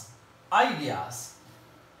 අදහස්, ideas.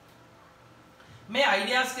 මේ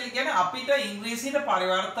ideas කියලා කියන්නේ අපිට ඉංග්‍රීසියට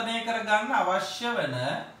පරිවර්තනය කරගන්න අවශ්‍ය වෙන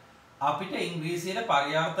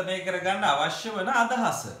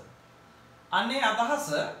අදහස. අනේ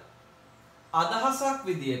අදහසක්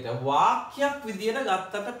විදියට වාක්‍යයක් විදියට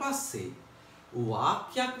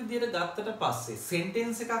ගත්තට පස්සේ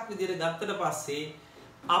sentence එකක් විදියට ගත්තට පස්සේ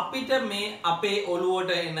අපිට මේ අපේ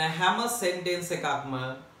ඔළුවට එන හැම sentence එකක්ම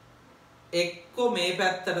එක්ක මේ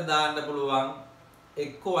පැත්තට දාන්න පුළුවන්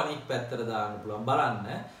එක්ක අනිත් පැත්තට දාන්න පුළුවන්. බලන්න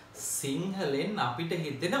සිංහලෙන් අපිට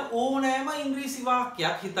හිතෙන ඕනෑම ඉංග්‍රීසි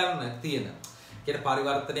වාක්‍යයක් හිතන්න තියෙන. කියන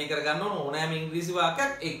පරිවර්තනය කරගන්න ඕනෑම ඉංග්‍රීසි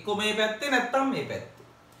වාක්‍යයක් එක්ක මේ පැත්තේ නැත්තම් මේ පැත්තේ.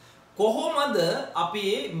 කොහොමද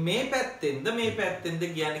අපි මේ පැත්තෙන්ද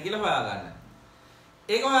කියන්නේ කියලා හොයාගන්න.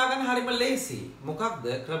 ඒක හොයාගන්න හරිම ලේසි. මොකක්ද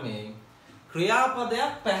ක්‍රමය?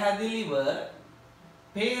 ක්‍රියාපදයක් පැහැදිලිව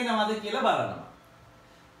පේනවද කියලා බලනවා.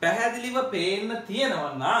 පැහැදිලිව පේන්න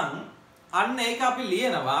තියෙනවා නම් අන්න ඒක අපි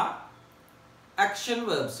ලියනවා action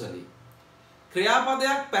verbs වලින්.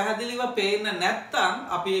 ක්‍රියාපදයක් පැහැදිලිව පේන්න නැත්නම්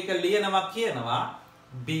අපි ඒක ලියනවා කියනවා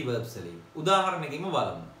be verbs වලින්. උදාහරණයකින්ම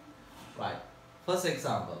බලමු. right. First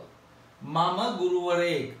example. මම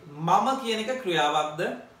ගුරුවරයෙක්. මම කියන එක ක්‍රියාවක්ද?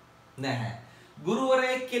 නැහැ.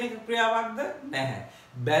 ගුරුවරයෙක් කියන එක ක්‍රියාවක්ද? නැහැ.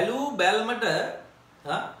 බැලූ බැල්මට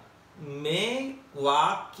මේ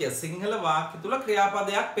වාක්‍ය සිංහල වාක්‍ය තුල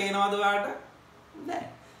ක්‍රියාපදයක් පේනවද ඔයාලට? නැහැ.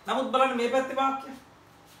 නමුත් බලන්න මේ පැත්තේ වාක්‍ය.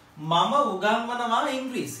 මම උගන්වනවා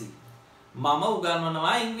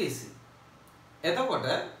ඉංග්‍රීසි. එතකොට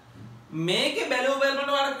මේකේ බැලුව බැලමට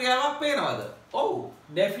ඔයාලට ක්‍රියාවක් පේනවද? ඔව්.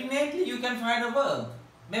 Definitely you can find a verb.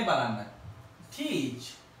 මේ බලන්න.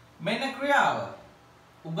 Teach. මෙන්න ක්‍රියාව.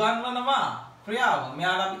 උගන්වනවා ක්‍රියාව.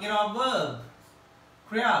 මෙයාට අපි කියනවා verb.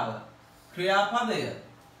 ක්‍රියාව. ක්‍රියාපදය.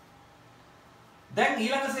 දැන්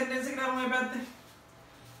ඊළඟ sentence එකට යමු මේ පැත්තේ.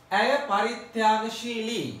 ඇය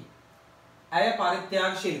පරිත්‍යාගශීලී.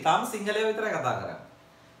 තාම සිංහලයේ විතරයි කතා කරන්නේ.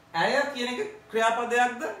 ඇය කියන එක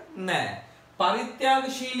ක්‍රියාපදයක්ද? නැහැ.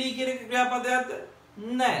 පරිත්‍යාගශීලී කියන එක ක්‍රියාපදයක්ද?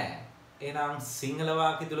 නැහැ. එහෙනම් සිංහල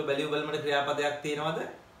වාක්‍ය තුල බැලිය බලමට ක්‍රියාපදයක් තියෙනවද?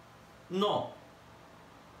 No.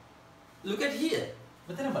 Look at here.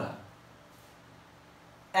 මෙතන බලන්න.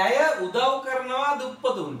 ඇය උදව් කරනවා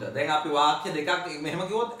දුප්පතුන්ට. දැන් අපි වාක්‍ය දෙකක් මෙහෙම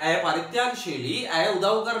කිව්වොත් ඇය පරිත්‍යාගශීලී, ඇය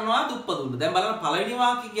උදව් කරනවා දුප්පතුන්ට. දැන් බලන්න පළවෙනි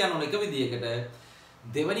වාක්‍ය කියන්න ඕන එක විදියකට,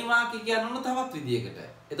 දෙවෙනි වාක්‍ය කියන්න ඕන තවත් විදියකට.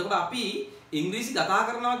 එතකොට අපි ඉංග්‍රීසි කතා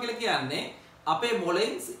කරනවා කියලා කියන්නේ අපේ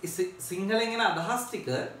මොළෙන් සිංහලෙන් එන අදහස් ටික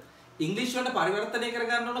ඉංග්‍රීසි වලට පරිවර්තනය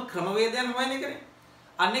කරගන්න ඕන ක්‍රමවේදයන් හොයන එකනේ.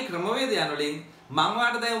 අන්නේ ක්‍රමවේදයන් වලින් මම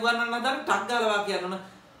ඔයාලට දැන් උගන්වන්න හදන ටක් ගාලා වාක්‍යයක් යනවා.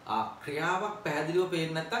 ක්‍රියාවක් පැහැදිලිව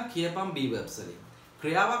පේන්නේ නැත්නම් කියපම් be verbs වලින්.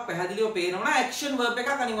 ක්‍රියාවක් පැහැදිලිව පේනවනම් action verb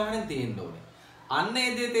එකක් අනිවාර්යෙන් තියෙන්න ඕනේ. අන්න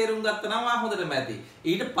ඒ දේ තේරුම් ගත්තා නම් හොඳටම ඇති.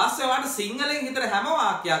 ඊට පස්සේ ඔයාලට සිංහලෙන් හිතන හැම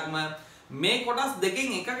වාක්‍යයක්ම මේ කොටස් දෙකෙන්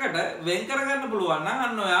එකකට වෙන් කරගන්න පුළුවන් නම්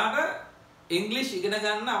අන්න ඔයාට ඉංග්‍රීසි ඉගෙන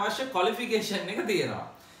ගන්න අවශ්‍ය ක්වොලිෆිකේෂන් එක තියෙනවා.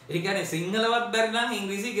 ඒ කියන්නේ සිංහලවත් බැරි නම්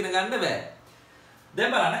ඉංග්‍රීසි ඉගෙන ගන්න බෑ.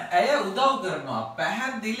 දැන් බලන්න ඇය උදව් කරනවා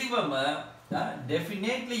පැහැදිලිවම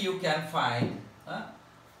definitely you can find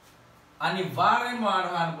අනිවාර්යෙන්ම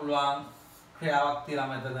ආරහන් පුළුවන් ක්‍රියාවක් තියලා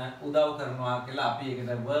මෙතන උදව් කරනවා කියලා අපි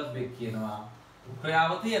ඒකට verb එක කියනවා.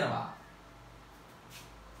 ක්‍රියාව තියෙනවා.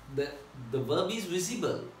 The verb is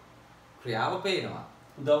visible. ක්‍රියාව පේනවා.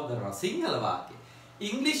 උදව් කරනවා. සිංහල වාක්‍ය.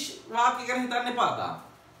 English වාක්‍ය ගැන හිතන්න එපා තාම.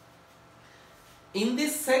 In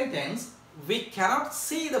this sentence we cannot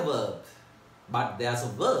see the verb, but there's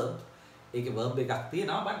a verb. ඒකේ verb එකක්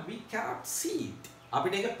තියෙනවා but we cannot see it.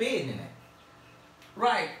 අපිට ඒක පේන්නේ නැහැ.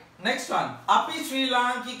 Right. Next one. අපි ශ්‍රී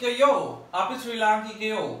ලාංකිකයෝ.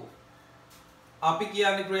 අපි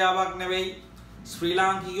කියන්නේ ක්‍රියාවක් නෙවෙයි. ශ්‍රී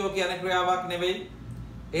ලාංකිකයෝ කියන්නේ ක්‍රියාවක් නෙවෙයි.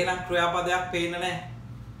 එහෙනම් ක්‍රියාපදයක් පේන්නේ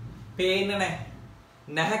නැහැ.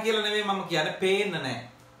 නැහැ කියලා නෙවෙයි මම කියන්නේ පේන්නේ නැහැ.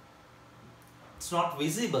 It's not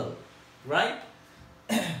visible. Right?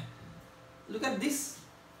 Look at this.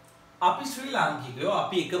 අපි ශ්‍රී ලාංකිකයෝ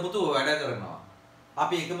අපි එකමුතුව වැඩ කරනවා.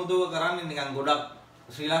 අපි එකමුතුව කරන්නේ නිකන් ගොඩක්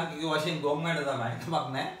ශ්‍රී ලාංකිකයෝ වශයෙන් ගොම් වැඩ තමයි. කමක්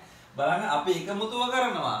නැහැ. බලන්න අපි එකමුතුව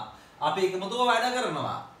කරනවා. අපි එකමුතුව වැඩ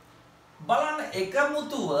කරනවා. බලන්න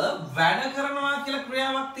එකමුතුව වැඩ කරනවා කියලා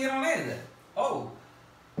ක්‍රියාවක් තියෙනව නේද? ඔව්.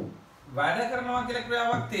 වැඩ කරනවා කියලා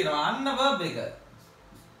ක්‍රියාවක් තියෙනවා. අන්න verb එක.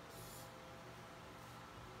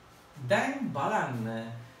 දැන් බලන්න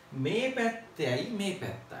මේ පැත්තයි මේ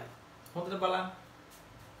පැත්තයි. හොඳට බලන්න.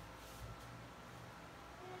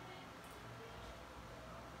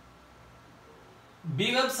 be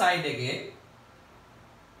verb side එකේ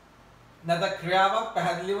නැත්නම් ක්‍රියාවක්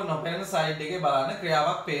පැහැදිලිව නොපෙනෙන සයිඩ් එකේ බලන්න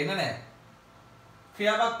ක්‍රියාවක් පේන්නේ නැහැ.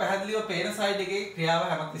 ක්‍රියාවක් පැහැදිලිව පේන සයිඩ් එකේ ක්‍රියාව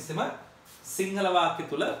හැමතිස්සෙම සිංහල වාක්‍ය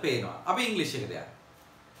තුල පේනවා. අපි ඉංග්‍රීසි එකට යමු.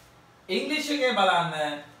 ඉංග්‍රීසි එකේ බලන්න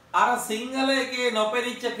අර සිංහල එකේ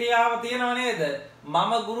නොපෙනිච්ච ක්‍රියාව තියෙනව නේද?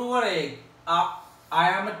 මම ගුරුවරයෙක්. I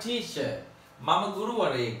am a teacher. මම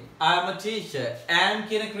ගුරුවරයෙක්. I am a teacher. am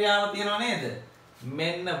කියන ක්‍රියාව තියෙනව නේද?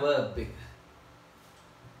 මෙන්න verb එක.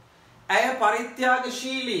 ඇය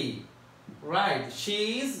පරිත්‍යාගශීලී. Right.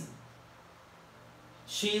 She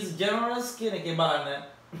is generous කියන එකේ බලන්න.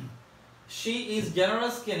 She is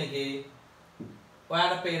generous කියන එකේ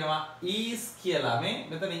ඔයාලට පේනවා is කියලා මේ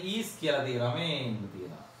මෙතන is කියලා තියෙනවා මේ ඉන්න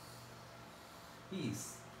තියෙනවා.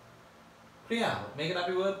 is ක්‍රියාව. මේකට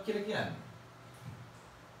අපි verb කියලා කියන්නේ.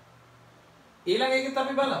 ඊළඟ එකත්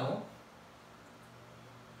අපි බලමු.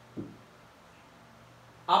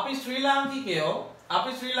 අපි ශ්‍රී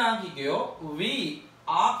ලාංකිකයෝ we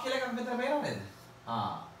are කියලා එකක් මෙතන පේනව නේද?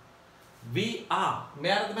 we are.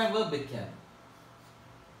 මෙයාට තමයි verb එක කියන්නේ.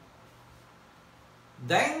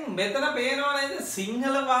 දැන් මෙතන පේනව නේද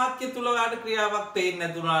සිංහල වාක්‍ය තුල වල ක්‍රියාවක් පේන්නේ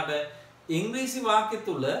නැතුණාට ඉංග්‍රීසි වාක්‍ය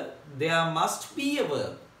තුල there must be a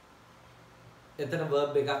verb. එතන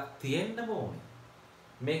verb එකක් තියෙන්න ඕනේ.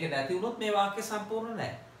 මේක නැති වුණොත් මේ වාක්‍ය සම්පූර්ණ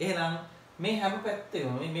නැහැ. එහෙනම් මේ හැම පැත්තෙම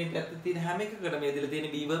මේ පැත්තේ තියෙන හැම එකකටම යෙදලා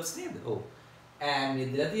තියෙන be verbs නේද? ඔව්. am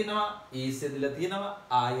යෙදලා තියෙනවා, is යෙදලා තියෙනවා,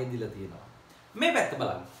 are යෙදලා තියෙනවා. මේ පැත්ත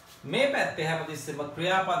බලන්න. මේ පැත්තේ හැමතිස්සෙම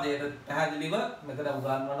ක්‍රියාපදයට පැහැදිලිව මෙතන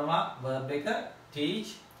උගන්වනවා verb එක teach,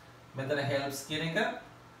 මෙතන helps කියන එක,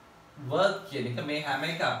 work කියන එක මේ හැම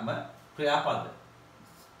එකක්ම ක්‍රියාපද.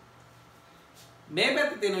 මේ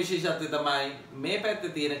පැත්තේ තියෙන විශේෂත්වය තමයි මේ පැත්තේ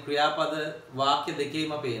තියෙන ක්‍රියාපද වාක්‍ය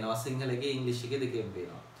දෙකේම පේනවා. සිංහල එකේ ඉංග්‍රීසි එකේ දෙකේම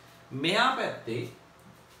පේනවා. මෙහා පැත්තේ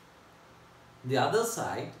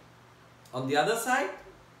on the other side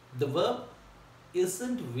the verb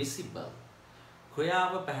isn't visible.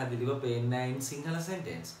 ක්‍රියාව පැහැදිලිව පේන්නේ නැහැ in Sinhala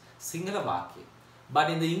sentence. Sinhala වාක්‍යය. But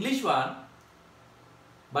in English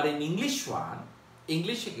one,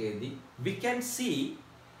 English එකේදී we can see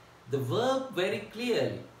the verb very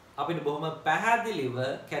clearly. අපිට බොහොම පැහැදිලිව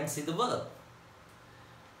can see the verb.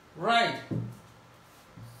 Right.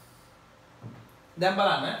 දැන්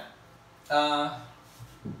බලන්න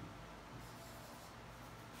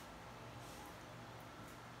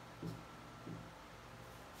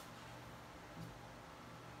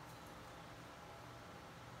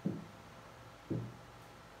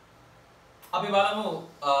අපි බලමු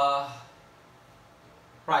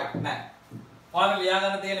right නෑ ඔයාලා ලියා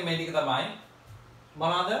ගන්න තියෙන මේ ටික තමයි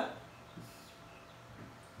මොනවාද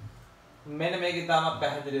මෙන්න මේකේ තාම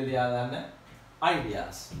පැහැදිලිව ලියා ගන්න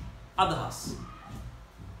ideas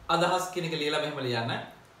අදහස් කියන එක ලියලා මෙහෙම ලියන්න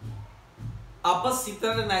අප සිතට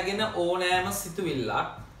නැගෙන ඕනෑම සිතුවිල්ලක්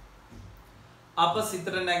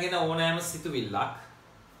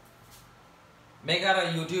මේක අර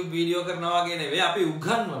YouTube වීඩියෝ කරනවා වගේ නෙවෙයි අපි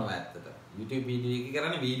උගන්වනවා ඇත්තට YouTube වීඩියෝ එක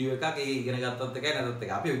කරන්නේ වීඩියෝ එකක් ඒක ඉගෙන ගත්තත් එකයි නැත්ත්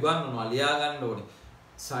එකයි අපි උගන්වනවා ලියා ගන්න ඕනේ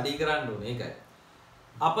ස්ටඩි කරන්න ඕනේ ඒකයි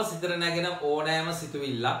අප සිතට නැගෙන ඕනෑම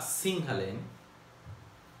සිතුවිල්ලක් සිංහලෙන්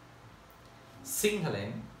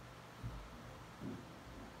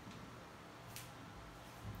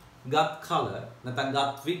got color නැත්නම්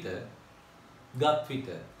got විට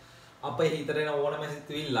අපේ හිතට එන ඕනම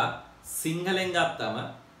සිතුවිල්ලක් සිංහලෙන් ගත්තම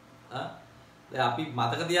දැන් අපි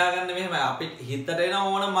මතක තියාගන්න මෙහෙමයි අපිට හිතට එන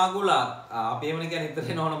ඕන මගුලක් අපි එහෙම කියන්නේ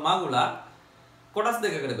හිතට එන ඕන මගුලක් කොටස්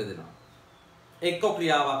දෙකකට බෙදෙනවා එක්ක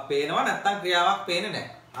ක්‍රියාවක් පේනවා නැත්නම් ක්‍රියාවක් පේන්නේ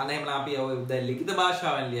නැහැ අන්න එහෙමනම් අපි ඔය දැන් ලිඛිත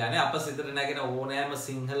භාෂාවෙන් ලියන්නේ අප සිතට නැගෙන ඕනෑම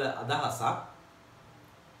සිංහල අදහසක්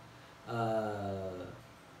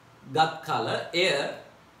got color එය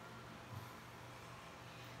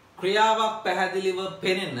ක්‍රියාවක් පැහැදිලිව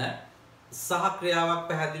පෙනෙන සහ ක්‍රියාවක්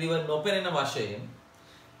පැහැදිලිව නොපෙනෙන වශයෙන්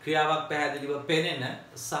ක්‍රියාවක් පැහැදිලිව පෙනෙන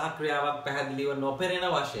සහ ක්‍රියාවක් පැහැදිලිව නොපෙනෙන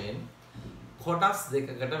වශයෙන් කොටස්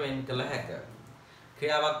දෙකකට වෙන් කළ හැකිය.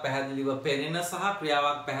 ක්‍රියාවක් පැහැදිලිව පෙනෙන සහ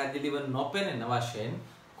ක්‍රියාවක් පැහැදිලිව නොපෙනෙන වශයෙන්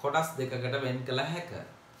කොටස් දෙකකට වෙන් කළ හැකිය.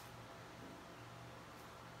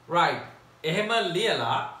 right. එහෙම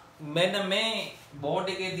ලියලා මෙන්න මේ බෝඩ්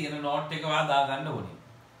එකේ තියෙන නෝට් එක ඔයා දාගන්න ඕනේ.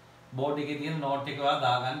 බෝඩ් එකේ තියෙන නෝට් එක ඔයා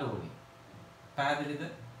දාගන්න ඕනේ. පැහැදිලිද?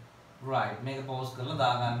 right. මේක පෝස්ට් කරලා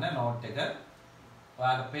දාගන්න නෝට් එක.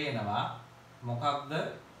 ඔයාලට පේනවා මොකක්ද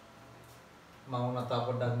මම උනත්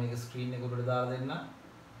පොඩ්ඩක් මේක ස්ක්‍රීන් එක උඩට දාලා දෙන්න.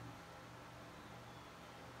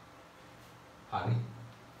 හරි.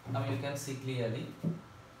 now you can see clearly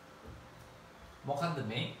මොකක්ද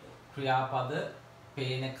මේ ක්‍රියාපද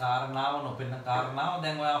පේන කාරණාව නොපෙනෙන කාරණාව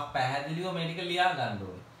දැන් ඔයා පැහැදිලිව මේ ටික ලියා ගන්න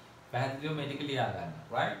ඕනේ. පැහැදිලිව මේ ටික ලියා ගන්න.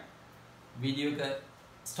 right. වීඩියෝ එක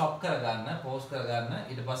ස්ටොප් කරගන්න, පෝස් කරගන්න.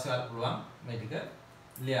 ඊට පස්සේ ඔයාලට පුළුවන් මේ ටික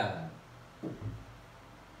ලියා ගන්න.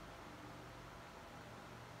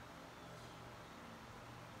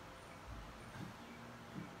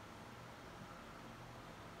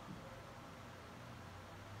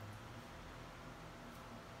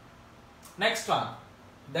 next one.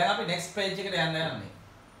 දැන් අපි next page එකට යන්න යන්නේ.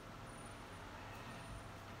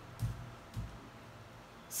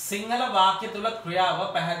 සිංහල වාක්‍ය තුල ක්‍රියාව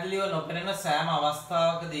පැහැදිලිව නොපෙනෙන සෑම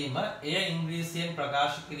අවස්ථාවකදීම එය ඉංග්‍රීසියෙන්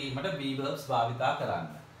ප්‍රකාශ කිරීමට VERBS භාවිතා කරන්න.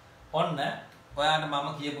 ඔන්න ඔයාලට මම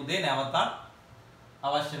කියපු දේ නැවතත්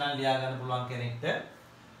අවශ්‍ය නම් ලියා ගන්න පුළුවන් කෙනෙක්ට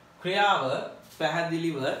ක්‍රියාව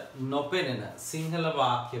පැහැදිලිව නොපෙනෙන සිංහල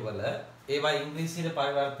වාක්‍යවල ඒවා ඉංග්‍රීසියට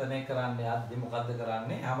පරිවර්තනය කරන්න යද්දි මොකද්ද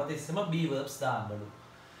කරන්නේ? හැමතිස්සෙම VERBS දාන්නලු.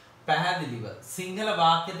 පැහැදිලිව සිංහල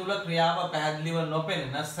වාක්‍ය තුල ක්‍රියාව පැහැදිලිව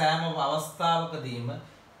නොපෙනෙන සෑම අවස්ථාවකදීම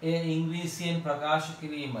ඒ ඉංග්‍රීසියෙන් ප්‍රකාශ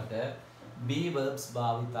කිරීමට VERBS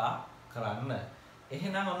භාවිතා කරන්න.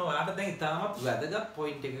 එහෙනම් ඔන්න ඔයාලට දැන් ඉතාමත් වැදගත්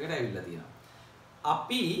පොයින්ට් එකකට ඇවිල්ලා තියෙනවා.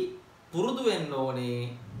 අපි පුරුදු වෙන්න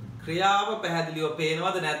ඕනේ ක්‍රියාව පැහැදිලිව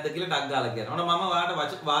පේනවද නැද්ද කියලා ඩක් ගාලා කියනවා. ඔන්න මම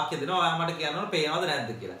ඔයාලට වාක්‍ය දෙනවා. ඔයා මට කියන්න ඕන පේනවද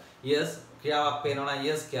නැද්ද කියලා. yes ක්‍රියාවක් පේනවා නම්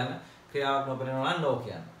yes කියන්න. ක්‍රියාවක් නොපෙනෙනවා නම් no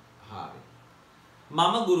කියන්න. හරි.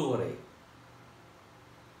 මම ගුරුවරයෙක්.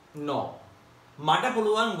 no. මට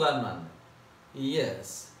පුළුවන් උගන්වන්න.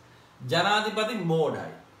 yes. ජනාධිපති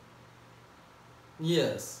මෝඩයි.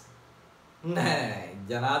 yes. නෑ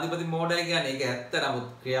ජනාධිපති මෝඩයි කියන්නේ ඒක ඇත්ත. නමුත්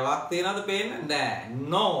ක්‍රියාවක් තියනවද පේන්නේ නෑ.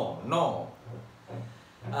 no no.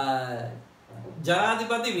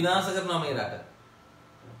 ජනාධිපති විනාශ කරනවා මේ රට.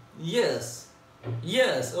 yes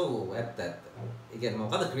yes ඔව් ඇත්ත ඇත්ත. ඒ කියන්නේ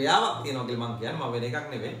මොකද ක්‍රියාවක් තියෙනවා කියලා මම කියන්නේ. මම වෙන එකක්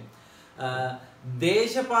නෙවෙයි.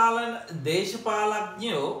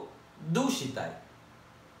 දේශපාලඥයෝ දූෂිතයි.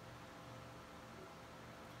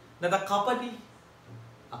 නැත්නම් කපටි.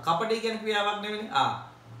 කපටි කියන්නේ ක්‍රියාවක් නෙවෙයි.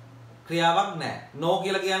 ක්‍රියාවක් නැහැ. නෝ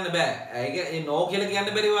කියලා කියන්න බෑ. ඒක ඒ නෝ කියලා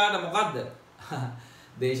කියන්න බැරි වාට මොකද්ද?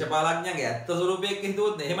 දේශපාලඥයන්ගේ ඇත්ත ස්වරූපයක්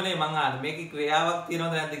හිතුවොත් එහෙමනේ මං අහන්නේ. මේකේ ක්‍රියාවක්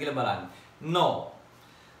තියෙනවද නැද්ද කියලා බලන්න. නෝ.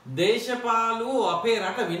 දේශපාලුවෝ අපේ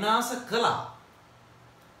රට විනාශ කළා.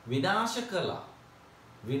 විනාශ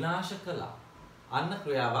කළා. අන්න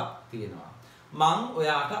ක්‍රියාවක් තියෙනවා. මං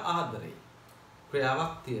ඔයාට ආදරෙයි.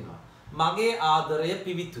 ක්‍රියාවක් තියෙනවා. මගේ ආදරය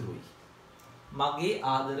පිවිතුරුයි.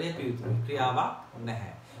 ක්‍රියාවක්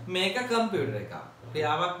නැහැ. මේක කම්පියුටර් එකක්.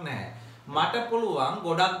 ක්‍රියාවක් නැහැ. මට පුළුවන්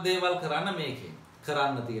ගොඩක් දේවල් කරන්න මේකෙන්.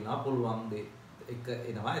 කරන්න තියෙනවා පුළුවන් දේ එක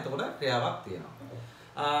එනවා. එතකොට ක්‍රියාවක් තියෙනවා.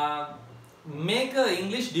 මේක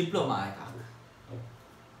ඉංග්‍රීසි ඩිප්ලෝමා එකක්.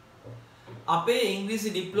 අපේ ඉංග්‍රීසි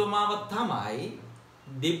ඩිප්ලෝමාව තමයි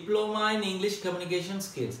Diploma in English Communication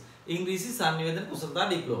Skills. ඉංග්‍රීසි සංනිවේදන කුසලතා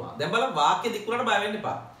ඩිප්ලෝමා. දැන් බලන්න වාක්‍ය දික් වලට බය වෙන්න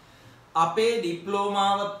එපා. අපේ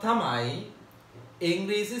ඩිප්ලෝමාව තමයි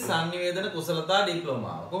ඉංග්‍රීසි සංනිවේදන කුසලතා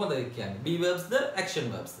ඩිප්ලෝමාව. කොහොමද ඒක කියන්නේ? VERBS ද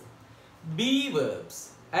action verbs. VERBS.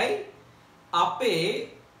 ඇයි? අපේ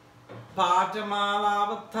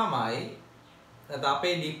පාඨමාලාව තමයි නැත්නම්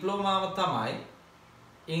අපේ ඩිප්ලෝමාව තමයි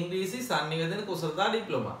ඉංග්‍රීසි සංනිවේදන කුසලතා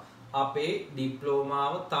ඩිප්ලෝමා. අපේ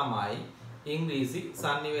ඩිප්ලෝමාව තමයි ඉංග්‍රීසි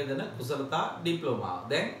සංනිවේදන කුසලතා ඩිප්ලෝමාව.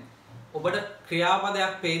 දැන් ඔබට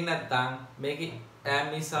ක්‍රියාපදයක් පේන්නේ නැත්නම් මේකේ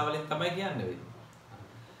ඈම්නිසා වලින් තමයි කියන්නේ වෙන්නේ.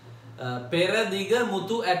 පෙරදිග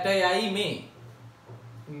මුතු ඇටයයි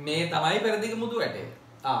මේ තමයි පෙරදිග මුතු ඇටය.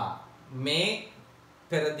 මේ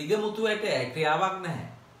පෙරදිග මුතු ඇටයයි ක්‍රියාවක් නැහැ.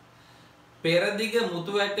 පෙරදිග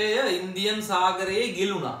මුතු ඇටය ඉන්දියන් සාගරයේ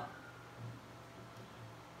ගිලුණා.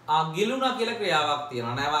 ගිලුණා කියලා ක්‍රියාවක්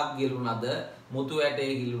තියෙනවා. නැවක් ගිලුණාද, මුතු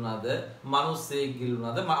ඇටේ ගිලුණාද, මිනිස්සෙක්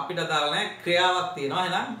ගිලුණාද අපිට දාලා නැහැ. ක්‍රියාවක් තියෙනවා.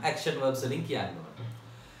 එහෙනම් action verbs වලින් කියන්න ඕනේ.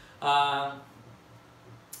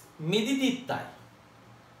 මිදි තිත්තයි.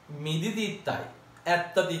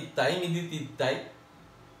 ඇත්ත තිත්තයි, මිදි තිත්තයි.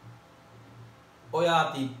 ඔයා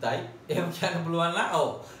තිත්තයි. එහෙම කියන්න පුළුවන් නම්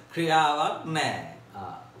ඔව් ක්‍රියාවක් නැහැ.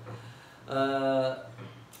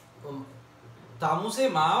 තමුසේ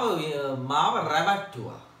මාව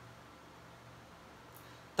රැවට්ටුවා.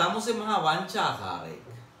 තමුසේ මහා වංචාකාරයෙක්.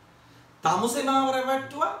 තමුසේ මාව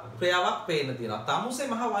රැවට්ටුවා ක්‍රියාවක් පේන්න තියෙනවා. තමුසේ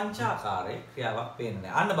මහා වංචාකාරයෙක් ක්‍රියාවක් පේන්නේ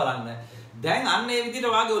නැහැ. අන්න බලන්න. දැන් අන්න ඒ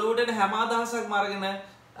විදිහට වාගේ ඔලුවට එන හැම අදහසක්ම අරගෙන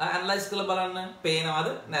ඇනලයිස් කරලා බලන්න. පේනවද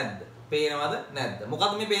නැද්ද?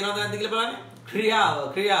 මොකද්ද මේ පේනවද නැද්ද කියලා බලන්න.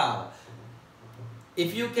 ක්‍රියාව.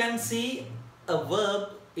 If you can see a verb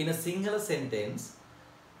in a single sentence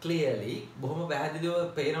clearly බොහොම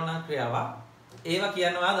පැහැදිලිව පේනවා නම් ක්‍රියාවක් ඒවා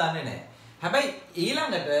කියනවා දන්නේ නැහැ. හැබැයි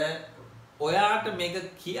ඊළඟට ඔයාට මේක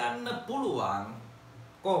කියන්න පුළුවන්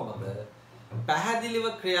කොහොමද? පැහැදිලිව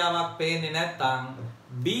ක්‍රියාවක් පේන්නේ නැත්නම්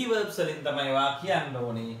VERBS වලින් තමයි ඔයා කියන්න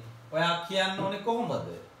ඕනේ. ඔයා කියන්න ඕනේ කොහොමද?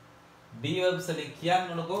 VERBS වලින් කියන්න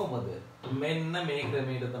ඕන කොහොමද? මෙන්න මේ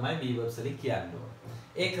ක්‍රමයට තමයි VERBS වලින් කියන්න ඕනේ.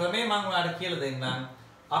 ඒ ක්‍රමය මම ඔයාලට කියලා දෙන්නම්.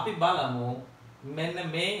 අපි බලමු මෙන්න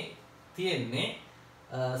මේ තියෙන්නේ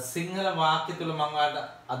සිංහල වාක්‍ය තුල මම ඔයාලට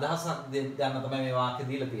අදහසක් ගන්න තමයි මේ වාක්‍ය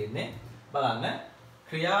දීලා තියෙන්නේ. බලන්න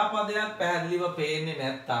ක්‍රියාපදයක් පැහැදිලිව පේන්නේ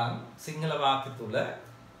නැත්නම් සිංහල වාක්‍ය තුල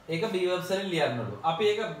ඒක VERBS වලින් ලියන්නලු. අපි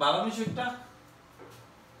ඒක බලමු චුට්ටක්.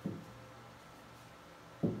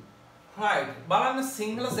 right බලන්න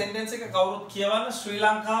සිංහල sentence එක කවුරුත් කියවන්න ශ්‍රී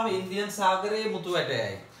ලංකාව ඉන්දියන් සාගරයේ මුතු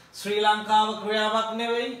වැටයයි. ශ්‍රී ලංකාව ක්‍රියාවක්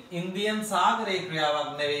නෙවෙයි, ඉන්දියන් සාගරයේ ක්‍රියාවක්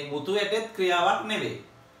නෙවෙයි, මුතු වැටෙත් ක්‍රියාවක් නෙවෙයි.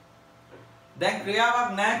 දැන් ක්‍රියාවක්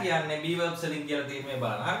නැහැ කියන්නේ VERBS වලින් කියලා තියෙන මේ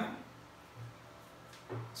බලන්න. හරිද?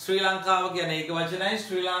 ශ්‍රී ලංකාව කියන්නේ ඒක වචනයි.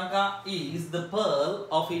 ශ්‍රී Lanka is the pearl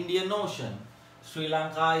of Indian Ocean. Sri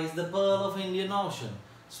Lanka is the pearl of Indian Ocean.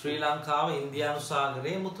 ශ්‍රී ලංකාව ඉන්දියානු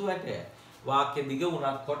සාගරයේ මුතු වැටයයි. වාක්‍ය දිග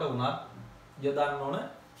උනත් කොට උනත් යොදන්න ඕන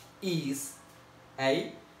is ඇයි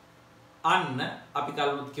අන්න අපි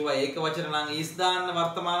කලින් කිව්වා ඒක වචන නම් is දාන්න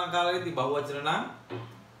වර්තමාන කාලයේදී බහු වචන නම්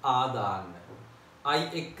ආ දාන්න. I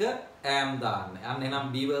එක am දාන්න. අන්න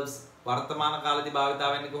එනම් VERBS වර්තමාන කාලයේදී භාවිත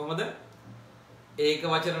වෙන්නේ කොහොමද? ඒක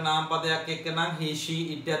වචන නාමපදයක් එක්ක නම් he she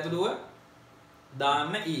it ඇතුළුව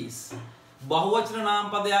දාන්න is. බහු වචන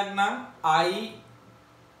නාමපදයක් නම් I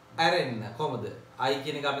ඇරෙන්න කොහොමද? I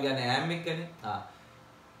කියන එක අපි ගන්නේ am එක්කනේ.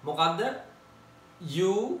 මොකද්ද?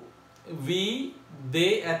 you we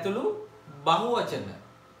they ඇතුළු බහු වචන.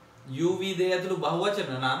 you we they ඇතුළු බහු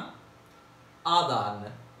වචන නම් ආ දාන්න.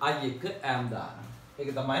 I එක am දාන්න.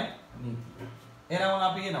 ඒක තමයි නීතිය. එහෙනම්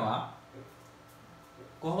අපි කියනවා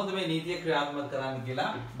කොහොමද මේ නීතිය ක්‍රියාත්මක කරන්නේ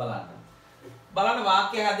කියලා බලන්න. බලන්න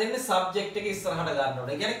වාක්‍ය හැදෙන්නේ සබ්ජෙක්ට් එක ඉස්සරහට ගන්න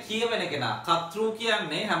ඕනේ. ඒ කියන්නේ කියවෙන කෙනා. කර්තෘ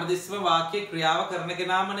කියන්නේ හැමදෙස්සම වාක්‍ය ක්‍රියාව කරන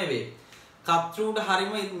කෙනාම නෙවෙයි. කර්තෘට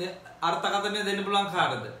හරිම අර්ථකථනය දෙන්න පුළුවන්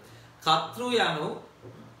කාටද? කර්තෘ යනු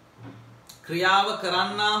ක්‍රියාව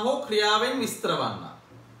කරන්නා හෝ ක්‍රියාවෙන් විස්තර වන්නා.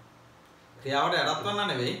 ක්‍රියාවට යටත් වන්නා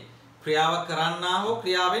නෙවෙයි. ක්‍රියාව කරන්නා හෝ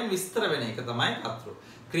ක්‍රියාවෙන් විස්තර වෙන එක තමයි කර්තෘ.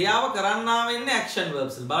 ක්‍රියාව කරන්නා වෙන්නේ action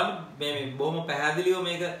verbs. බලන්න මේ බොහොම පැහැදිලිව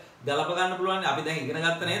මේක ගලප ගන්න පුළුවන්. අපි දැන් ඉගෙන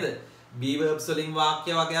ගත්ත නේද? VERBS වලින්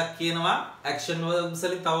වාක්‍ය වගයක් කියනවා, action verbs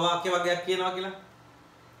වලින් තව වාක්‍ය වගයක් කියනවා කියලා.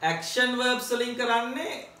 action verbs වලින්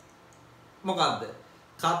කරන්නේ මොකද්ද?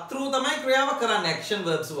 කර්තෘ තමයි ක්‍රියාව කරන්නේ action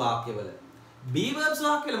verbs වාක්‍යවල. VERBS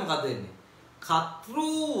වාක්‍යවල මොකද්ද වෙන්නේ?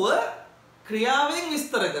 කර්තෘව ක්‍රියාවෙන්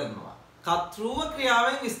විස්තර කරනවා. කර්තෘව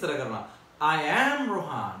ක්‍රියාවෙන් විස්තර කරනවා. I am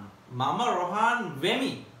Rohan. මම රොහාන්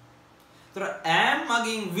වෙමි. ඒතර am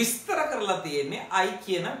මගින් විස්තර කරලා තියෙන්නේ I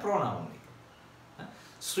කියන pronoun එක.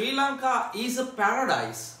 ශ්‍රී ලංකා is a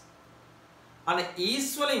paradise. අනේ is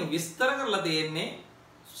වලින් විස්තර කරලා තියෙන්නේ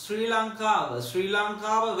ශ්‍රී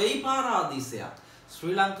ලංකාව වෙයි පාරාදීසයක්.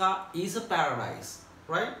 ශ්‍රී Lanka is a paradise.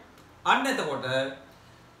 right? අන්න එතකොට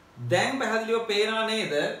දැන් පැහැදිලිව පේනවා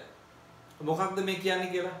නේද? මොකක්ද මේ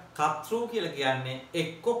කියන්නේ කියලා? කර්තෘ කියලා කියන්නේ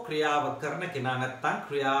එක්ක ක්‍රියාව කරන කෙනා නැත්නම්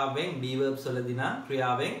ක්‍රියාවෙන් VERBS වලදී නම්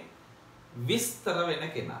ක්‍රියාවෙන් විස්තර වෙන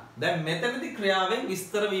කෙනා. දැන් මෙතනදී ක්‍රියාවෙන්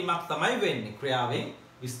විස්තර වීමක් තමයි වෙන්නේ. ක්‍රියාවෙන්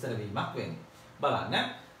විස්තර වීමක් වෙන්නේ. බලන්න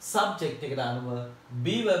සබ්ජෙක්ට් එකට අනුව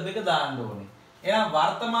VERB එක දාන්න ඕනේ. එහෙනම්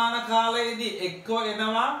වර්තමාන කාලයේදී එක්ක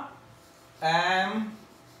එනවා am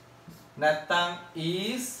නැත්නම්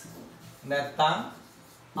is නැත්නම්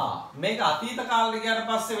මේක අතීත කාලේ ගියාට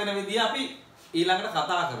පස්සේ වෙන විදිය අපි ඊළඟට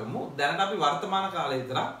කතා කරමු. දැනට අපි වර්තමාන කාලේ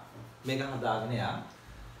විතර මේක හදාගෙන යන්න.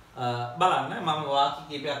 බලන්න මම වාක්‍ය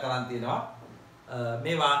කීපයක් අරන් තියෙනවා.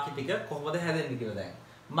 මේ වාක්‍ය ටික කොහොමද හැදෙන්නේ කියලා දැන්.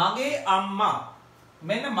 මගේ අම්මා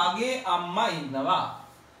මෙන්න මගේ අම්මා ඉන්නවා.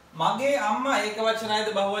 මගේ අම්මා ඒක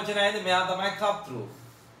වචනයිද බහු වචනයිද? මෙයා තමයි කර්තෘ.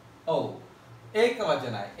 ඔව්. ඒක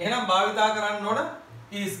වචනයි. එහෙනම් භාවිතා කරන්න ඕන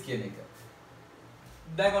is කියන එක.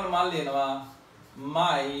 දැන් ඔන්න මල් ලියනවා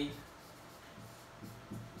my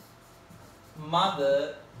mother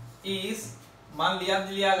is මන්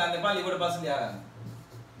ලියා ගන්න එපා ලියවට පස්සේ ලියා ගන්න.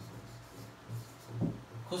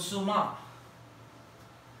 Kusuma.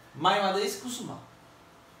 my mother is Kusuma.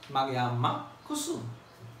 මගේ අම්මා කුසුම.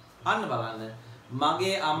 අන්න බලන්න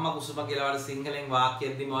මගේ අම්මා කුසුම කියලා වල සිංහලෙන්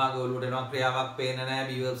වාක්‍යෙද්දිම වාගේ ඔලුවට එනවා ක්‍රියාවක් පේන්නේ නැහැ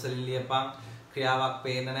VERBS වලින් ලියපන්. ක්‍රියාවක්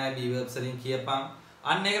පේන්නේ නැහැ VERBS වලින් කියපන්.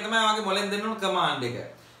 අන්න ඒක තමයි වාගේ මොලෙන් දෙන්න ඕන කමාන්ඩ් එක.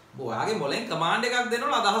 ඔයාගේ මොලෙන් කමාන්ඩ් එකක් දෙන්න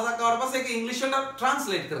ඕන අදහසක් ආවට පස්සේ ඒක ඉංග්‍රීසි වලට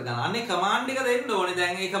ට්‍රාන්ස්ලේට් කරගන්න. අනේ කමාන්ඩ් එක දෙන්න ඕනේ.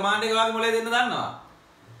 දැන් මේ කමාන්ඩ් එක වාගේ මොලේ දෙන්න දන්නවා.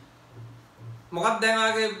 මොකක්ද දැන්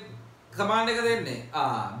වාගේ කමාන්ඩ් එක දෙන්නේ?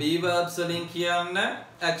 VERBS වලින් කියන්න,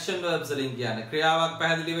 action verbs වලින් කියන්න. ක්‍රියාවක්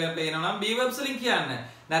පැහැදිලි වෙලා පේනවා නම් VERBS වලින් කියන්න.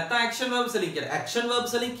 නැත්නම් action verbs වලින් කියන්න. action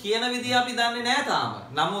verbs වලින් කියන විදිය අපි දන්නේ නැහැ තාම.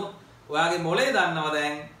 නමුත් ඔයාගේ මොලේ දන්නවා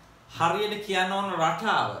දැන් හරියට කියන්න ඕන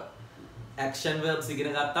රටාව. action verbs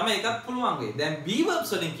ඉගෙන ගත්තම ඒකත් පුළුවන් වෙයි. දැන්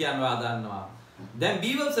VERBS වලින් කියනවා දන්නවා. දැන්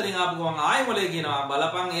VERBS වලින් ආපු ගමන් ආයෙ මොලේ කියනවා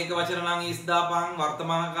බලපන් ඒක වචන නම් is දාපන්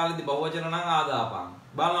වර්තමාන කාලේදී බහුවචන නම් ආ දාපන්.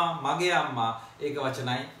 බලන්න මගේ අම්මා ඒක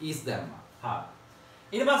වචනයි is දැම්මා. හරි.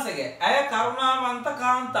 ඊට පස්සේ ඇය කරුණාවන්ත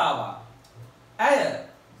කාන්තාවක්. ඇය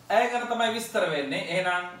ගැන තමයි විස්තර වෙන්නේ.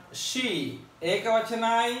 එහෙනම් she ඒක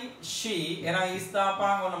වචනයි she. එහෙනම් is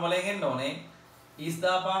දාපන් ඔන්න මොලෙන් එන්න ඕනේ. is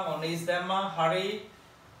දාපන් ඔන්න is දැම්මා. හරි.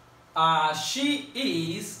 She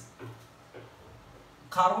is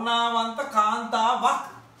කරුණාවන්ත කාන්තාවක්.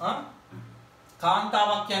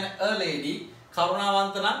 කාන්තාවක් කියන්නේ a lady.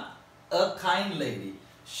 කරුණාවන්ත නම් a kind lady.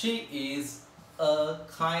 She is a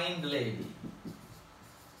kind lady.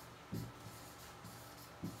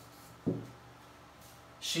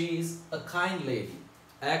 She is a kind lady.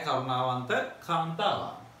 ඇය කරුණාවන්ත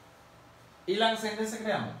කාන්තාවක්. ඊළඟ සෙන්ටෙන්ස් එකට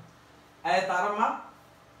යමු. ඇය තරමක්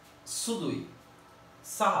සුදුයි.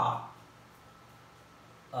 සහ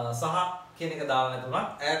කියන එක දාලා නැතුණත්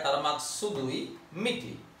ඇය තරමක් සුදුයි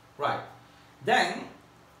මිටි. right. දැන්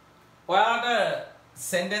ඔයාලට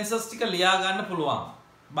sentences ටික ලියා ගන්න පුළුවන්.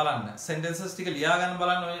 බලන්න. sentences ටික ලියා ගන්න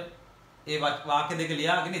බලන්න ඔය ඒ වාක්‍ය දෙක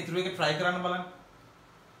ලියාගෙන ඉතුරු එක try කරන්න බලන්න.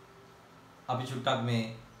 අපි චුට්ටක් මේ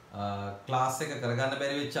ක්ලාස් එක කරගන්න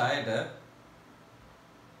බැරි වෙච්ච අයට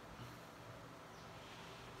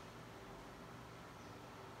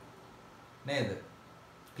නේද?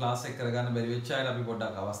 ක්ලාස් එක කරගන්න බැරි වෙච්ච අයට අපි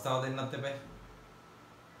පොඩ්ඩක් අවස්ථාව දෙන්නත් එපා.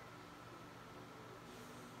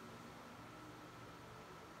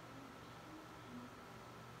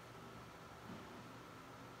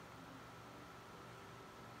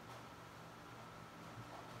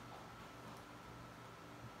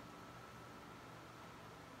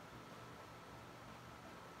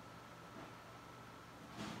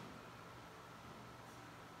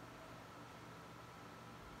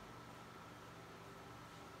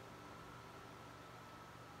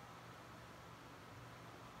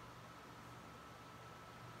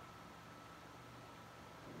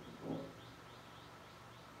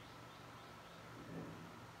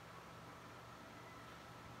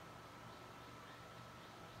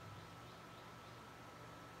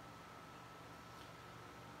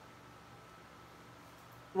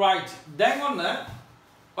 right. දැන් ඔන්න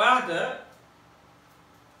ඔයාට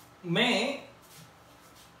මේක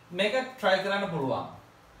try කරන්න පුළුවන්.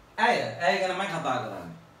 ඇය ගැනමයි කතා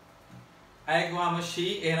කරන්නේ. ඇය ගාම she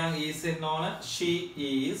එහෙනම් is එන්න ඕන. she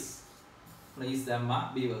is දැම්මා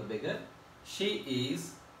be verb එක. she is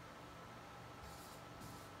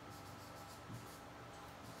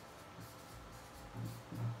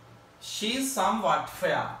somewhat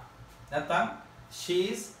fair. නැත්නම් she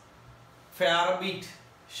is fair a bit.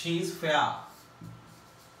 She is fair.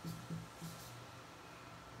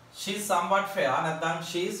 She is somewhat fair. නැත්නම්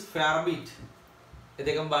she is fair a bit. ඒ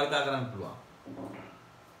දෙකම භාවිත කරන්න පුළුවන්.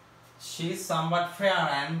 She is somewhat fair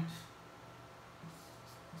and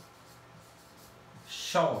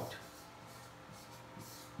short.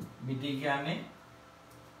 bit කියන්නේ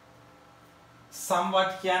somewhat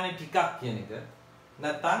කියන්නේ ටිකක් කියන එක.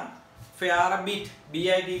 නැත්නම් fair a bit.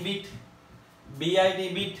 bit.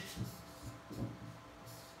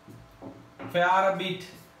 fair a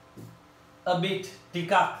bit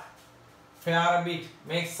ටිකක් fair a bit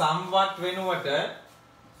මේ somewhat වෙනුවට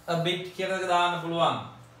a bit කියන එක දාන්න පුළුවන්.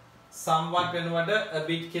 somewhat වෙනුවට a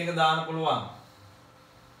bit කියන එක දාන්න පුළුවන්.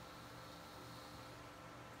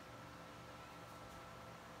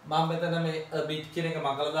 මම මෙතන මේ a bit කියන එක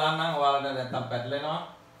මකලා දාන්නම් ඔයාලට නැත්තම් පැටලෙනවා.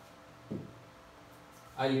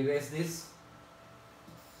 I'll erase this.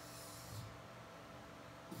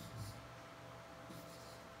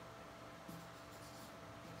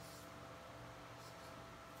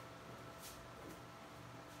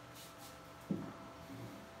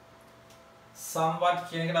 somewhat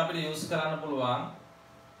කියන එකට අපිට use කරන්න පුළුවන්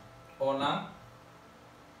ඕනම්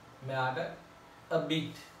මෙයාට a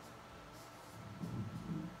bit.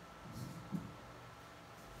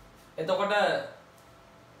 එතකොට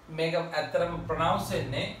මේක ඇත්තටම pronounce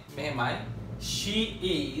වෙන්නේ මෙහෙමයි. she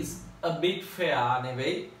is a bit fair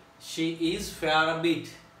නෙවෙයි. she is fair a bit.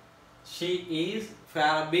 she is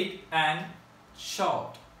fair a bit and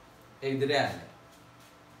short. ඒ විදිහට යන්නේ.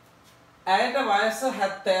 ඇයට වයස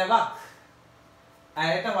 70ක්.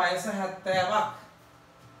 ඇයට වයස 70ක්.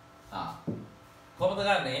 කොහොමද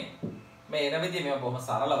ගන්නෙ? මේ එන විදිහ මේක බොහොම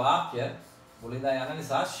සරල වාක්‍ය. මුලින්දා යන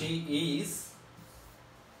නිසා she is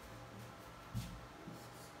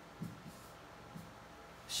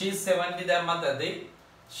she's 70 දැම්මත් ඇති.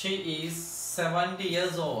 she is 70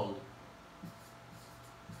 years old.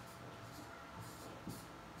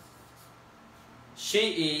 she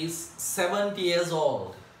is 70 years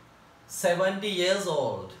old. 70 years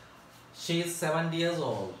old. She is 70 years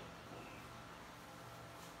old.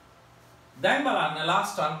 දැන් බලන්න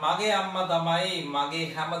last one. මගේ අම්මා තමයි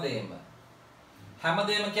මගේ හැමදේම.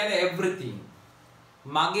 හැමදේම කියන්නේ everything.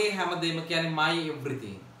 මගේ හැමදේම කියන්නේ my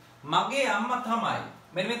everything. මගේ අම්මා තමයි.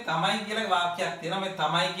 මෙන්න මේ තමයි කියලා වාක්‍යයක් තියෙනවා. මේ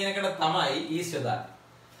තමයි කියන එකට තමයි ඊස් යොදන්නේ.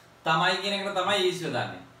 තමයි කියන එකට තමයි ඊස්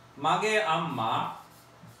යොදන්නේ. මගේ අම්මා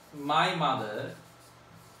my mother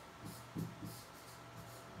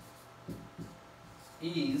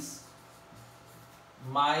is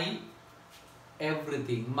my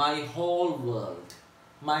everything, my whole world,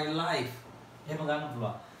 my life. එහෙම ගන්න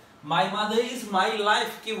පුළුවන්. My mother is my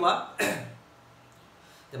life කිව්වා.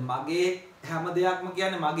 දැන් මගේ හැම දෙයක්ම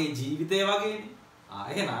කියන්නේ මගේ ජීවිතය වගේනේ.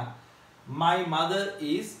 එහෙනම් my mother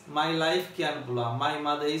is my life කියන්න පුළුවන්. My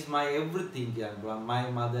mother is my everything කියන්න පුළුවන්. My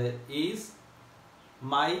mother is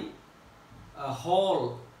my whole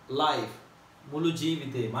life. මුළු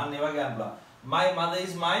ජීවිතේ මම ඒ වගේ ගන්න පුළුවන්. My mother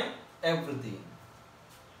is my everything.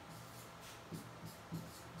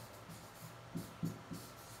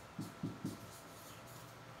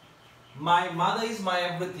 My mother is my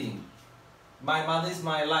everything. My mother is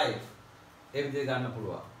my life. Everything ගන්න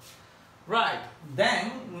පුළුවන්. Right. Then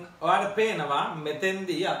ඔයාලට පේනවා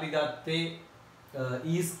මෙතෙන්දී අපි ගත්තේ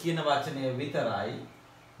is කියන වචනය විතරයි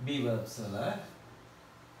be verbs වල.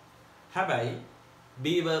 හැබැයි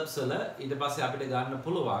be verbs වල ඊට පස්සේ අපිට ගන්න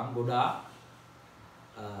පුළුවන් ගොඩාක්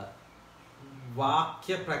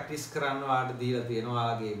වාක්‍ය ප්‍රැක්ටිස් කරන්න ඔයාලට දීලා තියෙනවා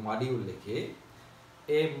ඔයාලගේ මොඩියුල් එකේ.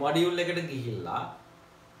 ඒ මොඩියුල් එකට ගිහිල්ලා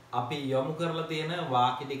අපි යොමු කරලා තියෙන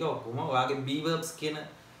වාක්‍ය ටික ඔක්කොම ඔයාගේ be verbs කියන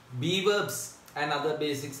be verbs and other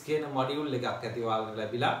basics කියන මොඩියුල් එකක් ඇති ඔයාලට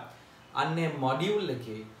ලැබිලා අන්නේ මොඩියුල්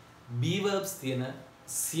එකේ be verbs තියෙන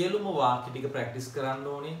සියලුම වාක්‍ය ටික ප්‍රැක්ටිස් කරන්න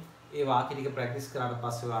ඕනේ. ඒ වාක්‍ය ටික ප්‍රැක්ටිස් කරාට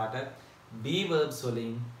පස්සේ ඔයාලට be verbs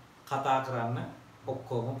වලින් කතා කරන්න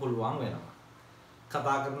ඔක්කොම පුළුවන් වෙනවා.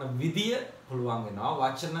 කතා කරන විදිය පුළුවන් වෙනවා.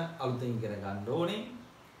 වචන අලුතෙන් ඉගෙන ගන්න ඕනේ.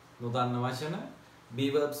 නොදන්න වචන be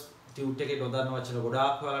verbs ටියුට් එකේ නොදන්න වචන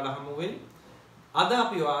ගොඩාක් ඔයාලට හමු වෙයි. අද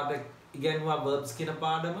අපි ඔයාලට ඉගෙනුවා verbs කියන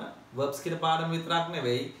පාඩම. verbs කියන පාඩම විතරක්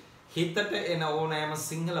නෙවෙයි හිතට එන ඕනෑම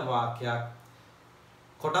සිංහල වාක්‍යයක්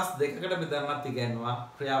කොටස් දෙකකට බෙදන්නත් ඉගෙනුවා.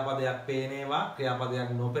 ක්‍රියාපදයක් පේනේවා, ක්‍රියාපදයක්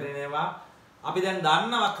නොපෙනෙනේවා. අපි දැන්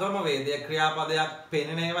දන්නවා ක්‍රමවේදය. ක්‍රියාපදයක්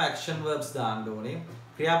පෙනෙනේවා action verbs දාන්න ඕනේ.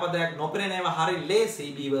 ක්‍රියාපදයක් නොපෙනෙනේවා හරි ලේසි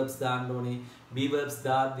be verbs දාන්න ඕනේ. be verbs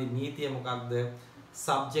දාද්දී නීතිය මොකක්ද?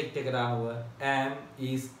 subject එකට අනුව am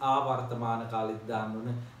is ආවර්තමාන කාලෙත් දාන්න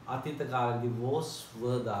ඕනේ. අතීත කාලෙදී was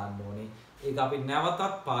were දාන්න ඕනේ. ඒක අපි නැවතත්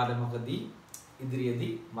පාඩමකදී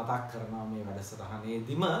ඉදිරියේදී මතක් කරනවා මේ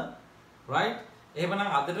වැඩසටහනේදීම right.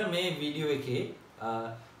 එහෙමනම් අදට මේ වීඩියෝ එකේ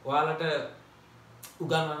ඔයාලට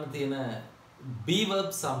උගන්වන්න තියෙන be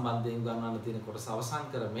verbs සම්බන්ධයෙන් උගන්වන්න තියෙන කොටස අවසන්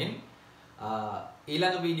කරමින්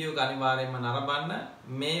ඊළඟ වීඩියෝ එක අනිවාර්යයෙන්ම නරඹන්න.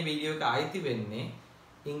 මේ වීඩියෝ එක අයිති වෙන්නේ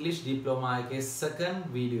English Diploma එකේ second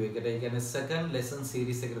video එකට. ඒ කියන්නේ second lesson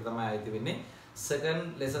series එකට තමයි අයිති වෙන්නේ.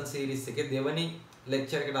 second lesson series එකේ දෙවනි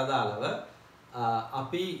lecture එකට අදාළව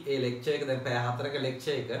අපි ඒ lecture එක දැන් පැය 4ක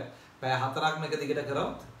lecture එක පැය 4ක්ම එක දිගට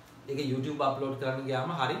කරොත් ඒක YouTube upload කරන්න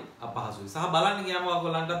ගියාම හරි අපහසුයි. සහ බලන්න ගියාම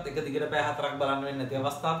ඔයගොල්ලන්ටත් එක දිගට පැය 4ක් බලන්න වෙන්නේ නැති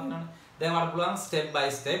අවස්ථා තියෙනවානේ. දැන් වල පුළුවන් step by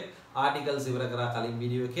step articles ඉවර කරා කලින්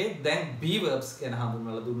වීඩියෝ එකේ. දැන් be verbs කියන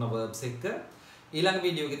හඳුන්වලා දුන්න verbs එක ඊළඟ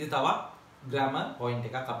වීඩියෝ එකේදී තවත් grammar point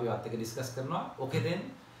එකක් අපි වත් එක discuss කරනවා. Okay then.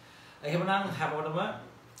 එහෙමනම් හැමෝටම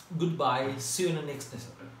goodbye. See you in the next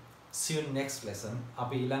lesson. See you in next lesson.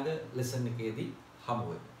 අපි ඊළඟ lesson එකේදී හමු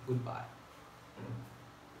වෙමු. Goodbye.